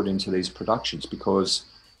to put into these productions, because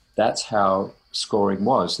that's how scoring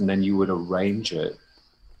was. And then you would arrange it,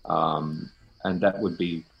 and that would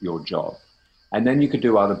be your job. And then you could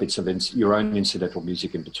do other bits of your own incidental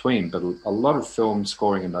music in between. But a lot of film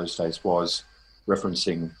scoring in those days was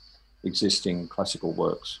referencing existing classical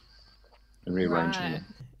works and rearranging them.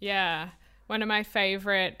 Yeah. One of my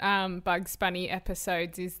favorite Bugs Bunny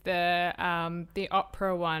episodes is the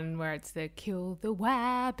opera one where it's the kill the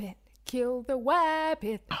wabbit.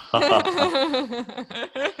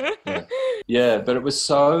 Yeah, but it was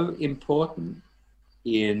so important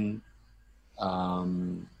in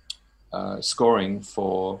scoring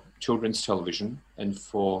for children's television and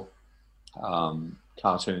for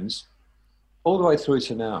cartoons all the way through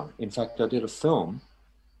to now. In fact, I did a film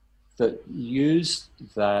that used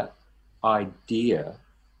that idea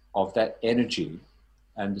of that energy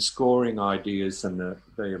and the scoring ideas and the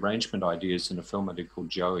arrangement ideas in a film I did called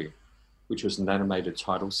Joey, which was an animated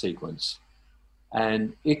title sequence.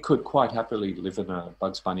 And it could quite happily live in a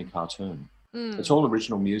Bugs Bunny cartoon. It's all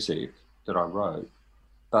original music that I wrote,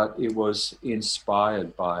 but it was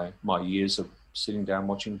inspired by my years of sitting down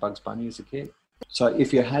watching Bugs Bunny as a kid. So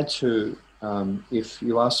if you had to, if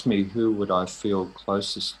you asked me who would I feel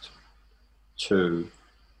closest to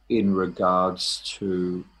in regards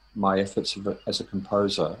to my efforts as a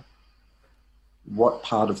composer, what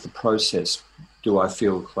part of the process do I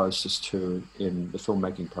feel closest to in the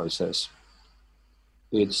filmmaking process?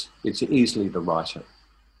 It's easily the writer.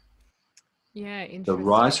 Yeah, interesting. The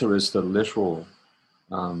writer is the literal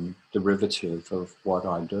derivative of what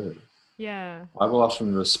I do. Yeah. I will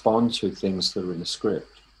often respond to things that are in the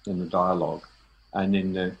script, in the dialogue, and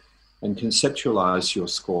and conceptualize your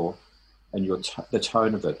score and the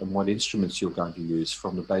tone of it and what instruments you're going to use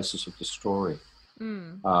from the basis of the story,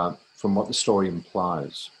 from what the story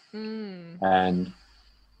implies. And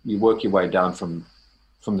you work your way down from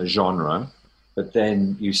the genre, but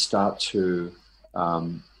then you start to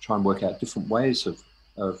try and work out different ways of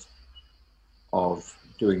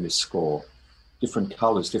doing this score. different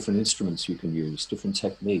colors, different instruments you can use, different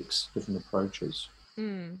techniques, different approaches.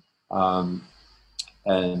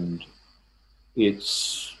 And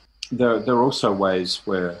it's there are also ways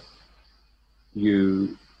where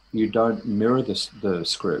you don't mirror the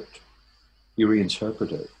script, you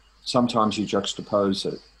reinterpret it. Sometimes you juxtapose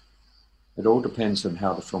it. It all depends on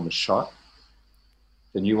how the film is shot,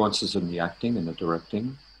 the nuances in the acting and the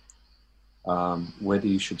directing, whether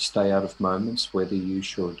you should stay out of moments, whether you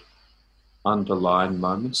should underline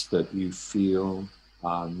moments that you feel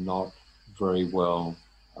are not very well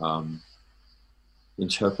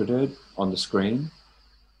interpreted on the screen,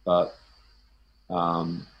 but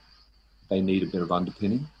they need a bit of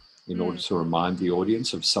underpinning in order to remind the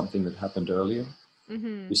audience of something that happened earlier.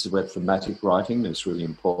 This is where thematic writing is really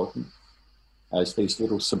important, as these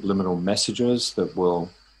little subliminal messages that will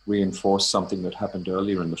reinforce something that happened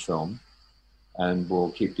earlier in the film and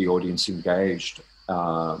will keep the audience engaged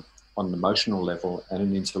on an emotional level and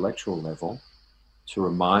an intellectual level to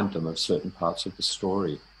remind them of certain parts of the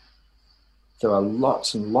story. There are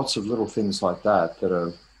lots and lots of little things like that that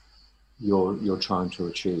are you're trying to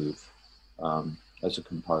achieve as a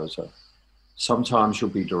composer. Sometimes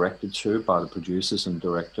you'll be directed to by the producers and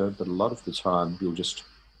director, but a lot of the time you'll just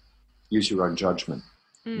use your own judgment.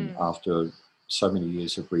 After so many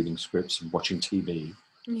years of reading scripts and watching TV,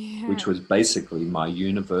 which was basically my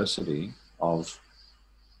university of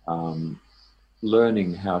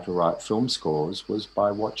learning how to write film scores, was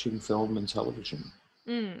by watching film and television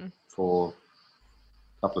for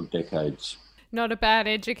a couple of decades. Not a bad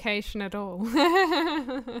education at all.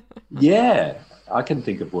 Yeah, I can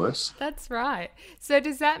think of worse. That's right. So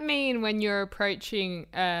does that mean when you're approaching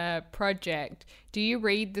a project, do you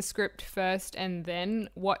read the script first and then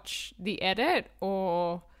watch the edit,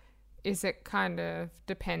 or is it kind of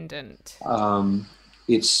dependent?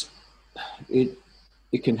 It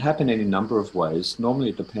can happen in a number of ways.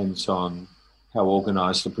 Normally it depends on how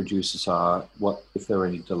organized the producers are, if there are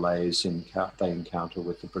any delays they encounter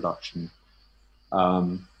with the production.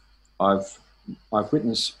 I've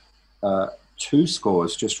written 2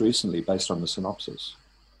 scores just recently based on the synopsis.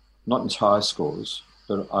 Not entire scores,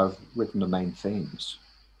 but I've written the main themes.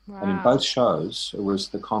 Wow. And in both shows, it was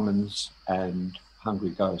The Commons and Hungry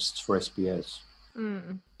Ghosts for SBS.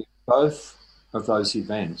 Both of those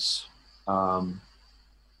events,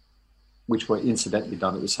 which were incidentally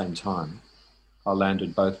done at the same time, I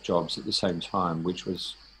landed both jobs at the same time, which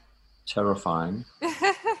was terrifying.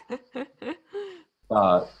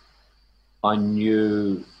 But I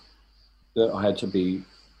knew that I had to be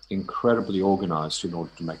incredibly organized in order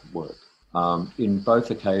to make it work. In both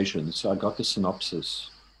occasions, I got the synopsis.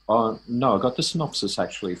 I got the synopsis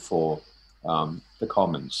actually for The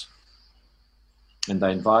Commons. And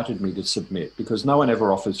they invited me to submit, because no one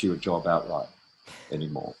ever offers you a job outright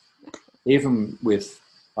anymore. Even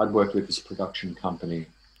I'd worked with this production company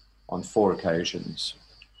on 4 occasions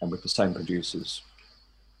and with the same producers.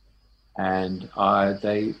 And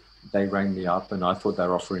they rang me up and I thought they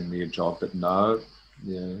were offering me a job, but no,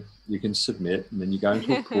 you can submit, and then you go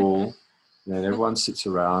into a pool, and then everyone sits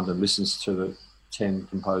around and listens to the 10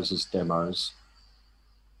 composers' demos.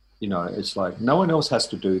 It's like no one else has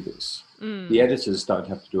to do this. The editors don't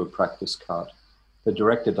have to do a practice cut. The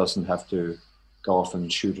director doesn't have to go off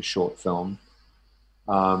and shoot a short film.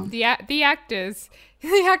 The actors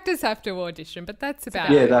have to audition, but that's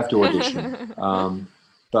about it. Yeah, they have to audition.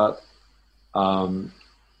 But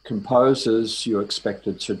composers, you're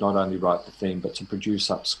expected to not only write the theme, but to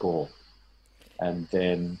produce up score. And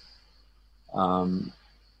then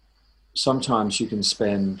sometimes you can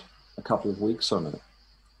spend a couple of weeks on it,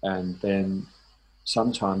 and then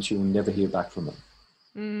sometimes you'll never hear back from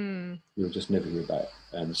them. You'll just never hear back.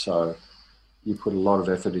 And so you put a lot of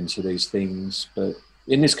effort into these things, but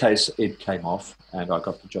in this case, it came off and I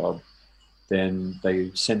got the job. Then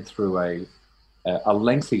they sent through a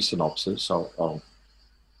lengthy synopsis, I'll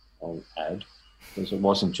add, because it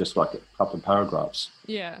wasn't just like a couple of paragraphs.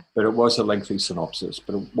 Yeah. But it was a lengthy synopsis,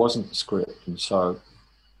 but it wasn't the script. And so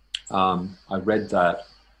I read that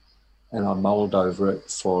and I mulled over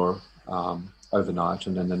it for overnight.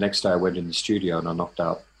 And then the next day I went in the studio and I knocked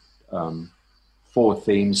out 4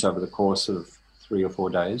 themes over the course of 3 or 4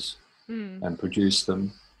 days and produced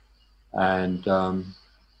them. And I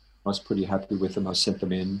was pretty happy with them. I sent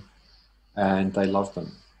them in and they loved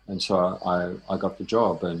them. And so I got the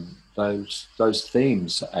job, and those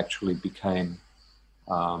themes actually became,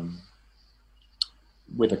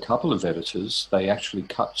 with a couple of editors, they actually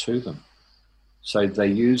cut to them. So they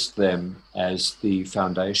used them as the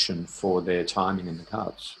foundation for their timing in the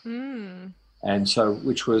cuts. And so,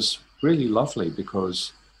 which was really lovely,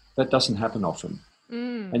 because that doesn't happen often.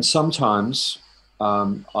 And sometimes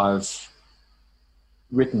I've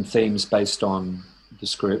written themes based on the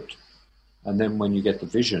script, and then when you get the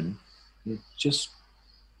vision, it just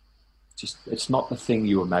it's not the thing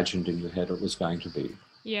you imagined in your head it was going to be.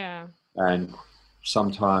 Yeah. And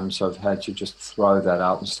sometimes I've had to just throw that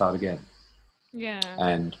out and start again. Yeah.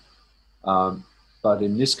 And but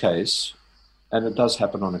in this case, and it does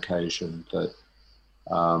happen on occasion, that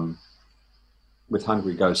with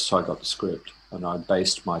Hungry Ghosts, I got the script and I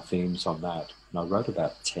based my themes on that. And I wrote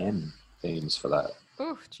about 10 themes for that.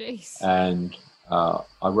 Oh, jeez. And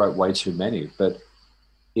I wrote way too many, but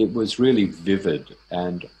it was really vivid,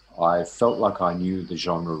 and I felt like I knew the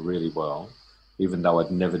genre really well, even though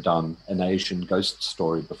I'd never done an Asian ghost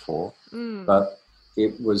story before. But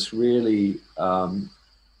it was really,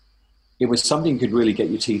 it was something you could really get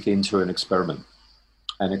your teeth into and experiment.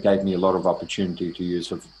 And it gave me a lot of opportunity to use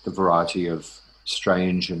the variety of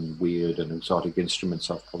strange and weird and exotic instruments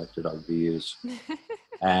I've collected over the years,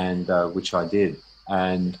 and which I did.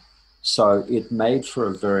 And so it made for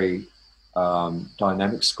a very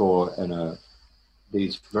dynamic score and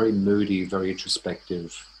these very moody, very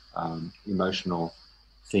introspective, emotional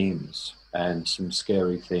themes and some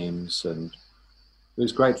scary themes. And it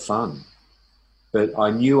was great fun. But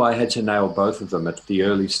I knew I had to nail both of them at the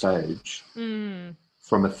early stage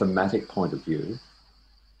from a thematic point of view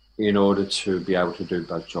in order to be able to do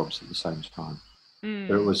both jobs at the same time.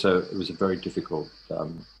 But it was a very difficult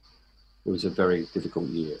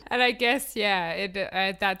year. And I guess,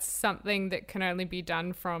 that's something that can only be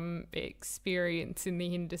done from experience in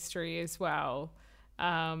the industry as well.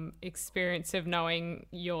 Experience of knowing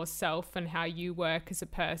yourself and how you work as a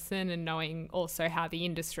person, and knowing also how the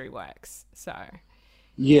industry works. So,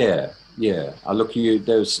 yeah. Look,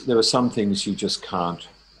 there are some things you just can't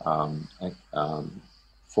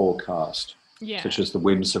forecast, such as the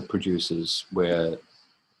whims of producers, where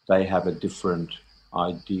they have a different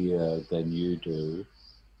idea than you do,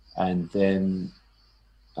 and then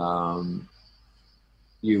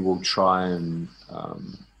you will try and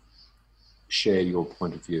share your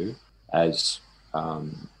point of view as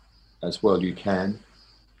well you can.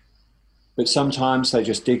 But sometimes they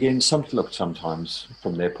just dig in. Sometimes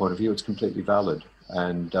from their point of view, it's completely valid,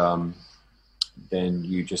 and then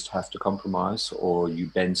you just have to compromise, or you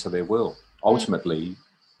bend to their will. Ultimately,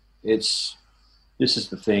 this is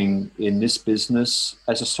the thing in this business.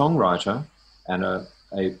 As a songwriter and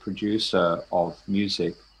a producer of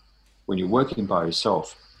music, when you're working by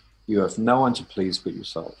yourself, you have no one to please but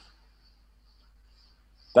yourself.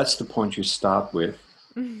 That's the point you start with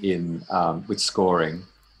with scoring.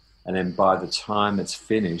 And then by the time it's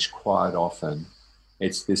finished, quite often,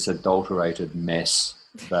 it's this adulterated mess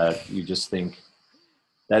that you just think,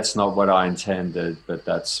 that's not what I intended, but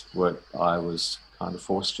that's what I was kind of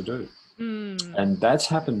forced to do. And that's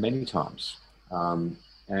happened many times. And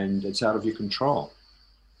it's out of your control,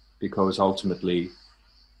 because ultimately,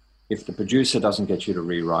 if the producer doesn't get you to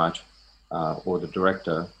rewrite, or the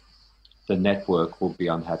director, the network will be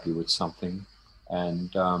unhappy with something,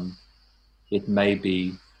 and it may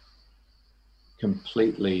be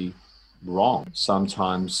completely wrong.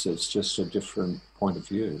 Sometimes it's just a different point of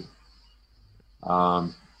view,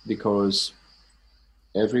 because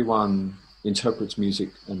everyone interprets music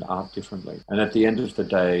and art differently. And at the end of the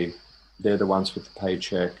day, they're the ones with the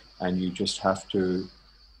paycheck, and you just have to...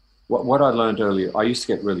 What I learned earlier, I used to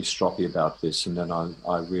get really stroppy about this, and then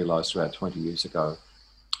I realized about 20 years ago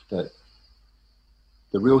that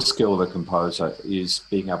the real skill of a composer is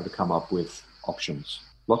being able to come up with options,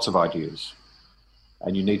 lots of ideas.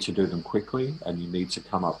 And you need to do them quickly, and you need to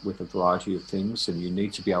come up with a variety of things, and you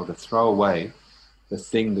need to be able to throw away the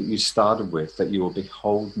thing that you started with, that you were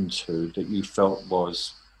beholden to, that you felt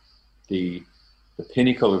was the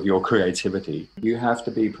pinnacle of your creativity. You have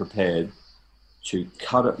to be prepared to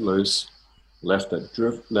cut it loose, let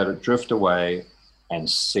it drift away and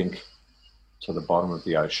sink to the bottom of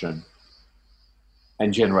the ocean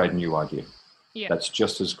and generate a new idea. Yeah. That's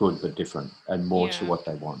just as good but different and more to what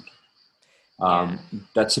they want.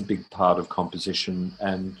 That's a big part of composition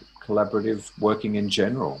and collaborative working in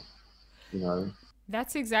general, you know.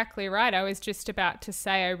 That's exactly right. I was just about to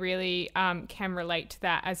say I really can relate to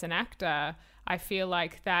that as an actor. I feel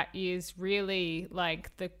like that is really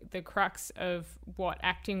like the crux of what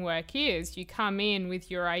acting work is. You come in with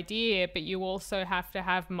your idea, but you also have to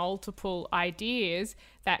have multiple ideas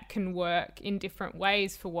that can work in different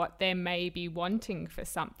ways for what they may be wanting for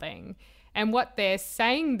something. And what they're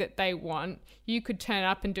saying that they want, you could turn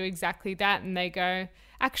up and do exactly that, and they go,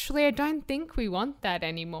 actually, I don't think we want that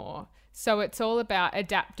anymore. So it's all about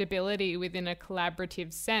adaptability within a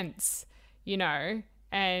collaborative sense, you know,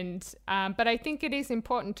 And but I think it is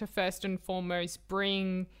important to first and foremost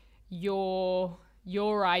bring your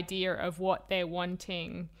idea of what they're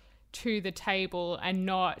wanting to the table, and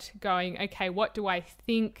not going, okay, what do I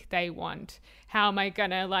think they want? How am I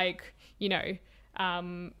gonna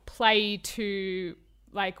play to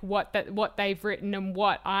like what they've written, and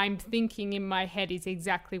what I'm thinking in my head is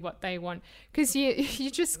exactly what they want, because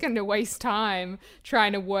you're just going to waste time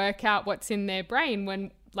trying to work out what's in their brain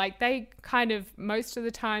when like they kind of most of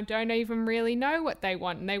the time don't even really know what they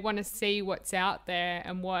want, and they want to see what's out there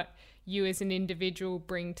and what you as an individual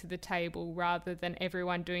bring to the table, rather than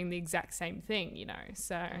everyone doing the exact same thing,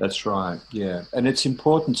 so that's right. Yeah. And it's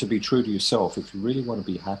important to be true to yourself. If you really want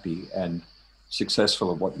to be happy and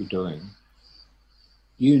successful at what you're doing,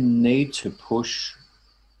 you need to push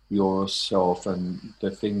yourself and the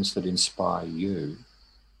things that inspire you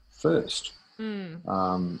first.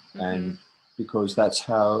 And because that's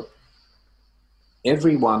how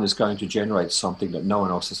everyone is going to generate something that no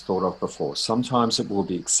one else has thought of before. Sometimes it will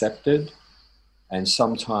be accepted, and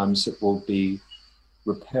sometimes it will be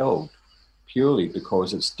repelled purely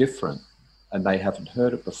because it's different and they haven't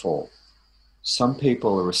heard it before. Some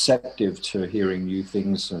people are receptive to hearing new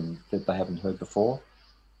things and that they haven't heard before.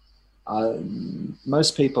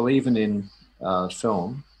 Most people, even in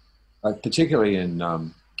film, particularly in, I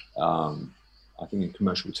think in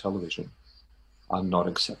commercial television, are not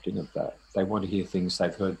accepting of that. They want to hear things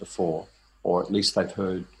they've heard before, or at least they've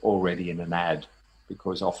heard already in an ad,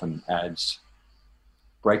 because often ads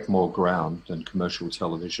break more ground than commercial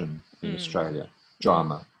television in Australia.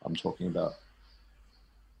 Drama, I'm talking about.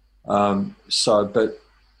 But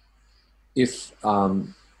if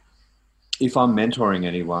I'm mentoring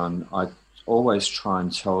anyone, I always try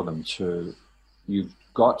and tell them you've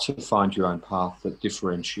got to find your own path that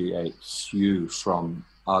differentiates you from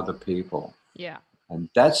other people. Yeah. And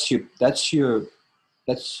that's your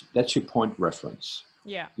point reference.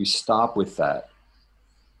 Yeah. You start with that.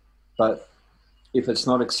 But if it's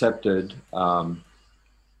not accepted, you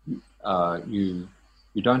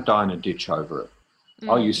don't die in a ditch over it.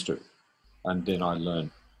 I used to, and then I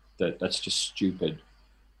learned that that's just stupid.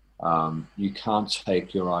 You can't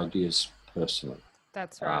take your ideas personally.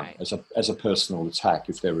 That's right. As a personal attack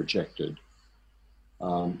if they're rejected.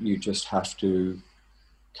 You just have to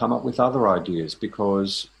come up with other ideas,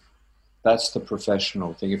 because that's the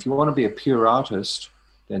professional thing. If you want to be a pure artist,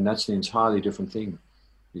 then that's an entirely different thing.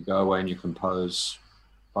 You go away and you compose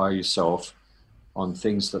by yourself on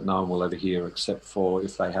things that no one will ever hear, except for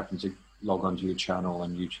if they happen to log onto your channel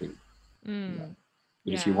on YouTube.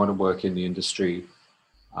 But if you want to work in the industry,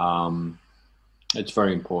 it's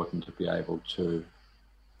very important to be able to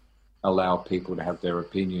allow people to have their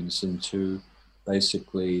opinions and to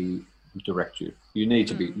basically direct you.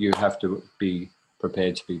 You have to be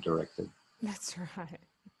prepared to be directed. That's right.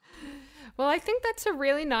 Well, I think that's a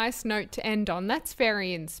really nice note to end on. That's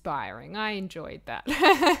very inspiring. I enjoyed that.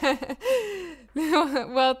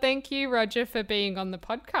 Well, thank you, Roger, for being on the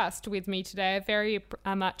podcast with me today. I very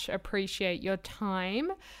much appreciate your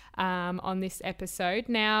time on this episode.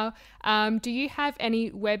 Now, do you have any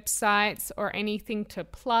websites or anything to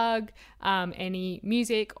plug, any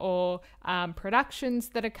music or productions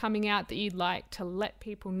that are coming out that you'd like to let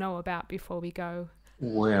people know about before we go?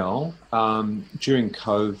 Well, during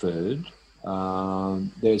COVID,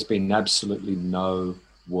 there's been absolutely no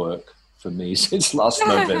work for me since last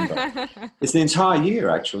November. It's the entire year,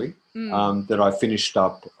 actually, that I finished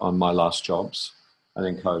up on my last jobs. And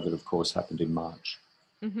then COVID, of course, happened in March.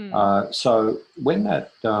 So when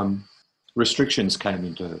that restrictions came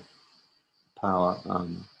into power,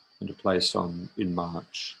 into place in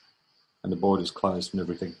March, and the borders closed and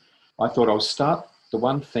everything, I thought I'll start the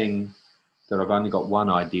one thing that I've only got one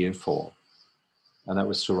idea for, and that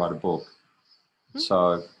was to write a book.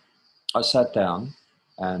 So I sat down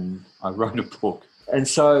and I wrote a book. And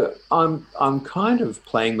so I'm kind of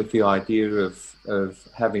playing with the idea of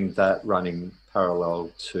having that running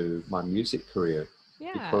parallel to my music career,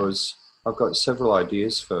 because I've got several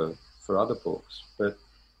ideas for other books. But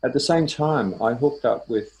at the same time, I hooked up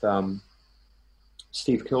with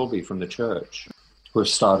Steve Kilbey from the church, who have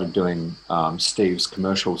started doing Steve's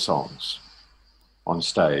commercial songs on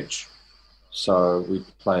stage. So we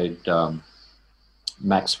played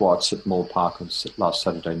Max Watts at Moore Park last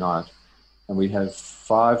Saturday night, and we have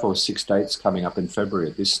 5 or 6 dates coming up in February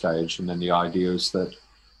at this stage, and then the idea is that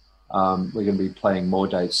we're going to be playing more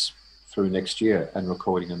dates through next year and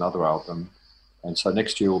recording another album. And so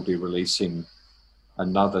next year we'll be releasing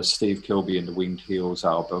another Steve Kilbey and the Winged Heels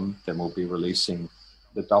album. Then we'll be releasing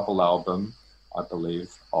the double album, I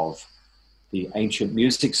believe, of the ancient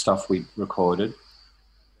music stuff we recorded.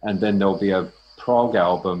 And then there'll be a prog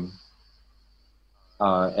album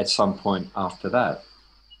at some point after that.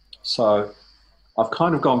 So I've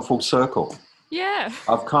kind of gone full circle. Yeah.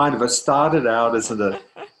 I started out as an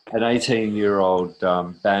 18-year-old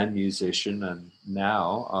band musician, and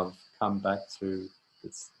now I've come back to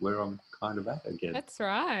it's where I'm kind of at again. That's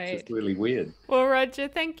right. It's just really weird. Well, Roger,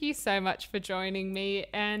 thank you so much for joining me,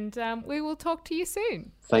 and we will talk to you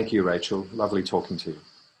soon. Thank you, Rachel. Lovely talking to you.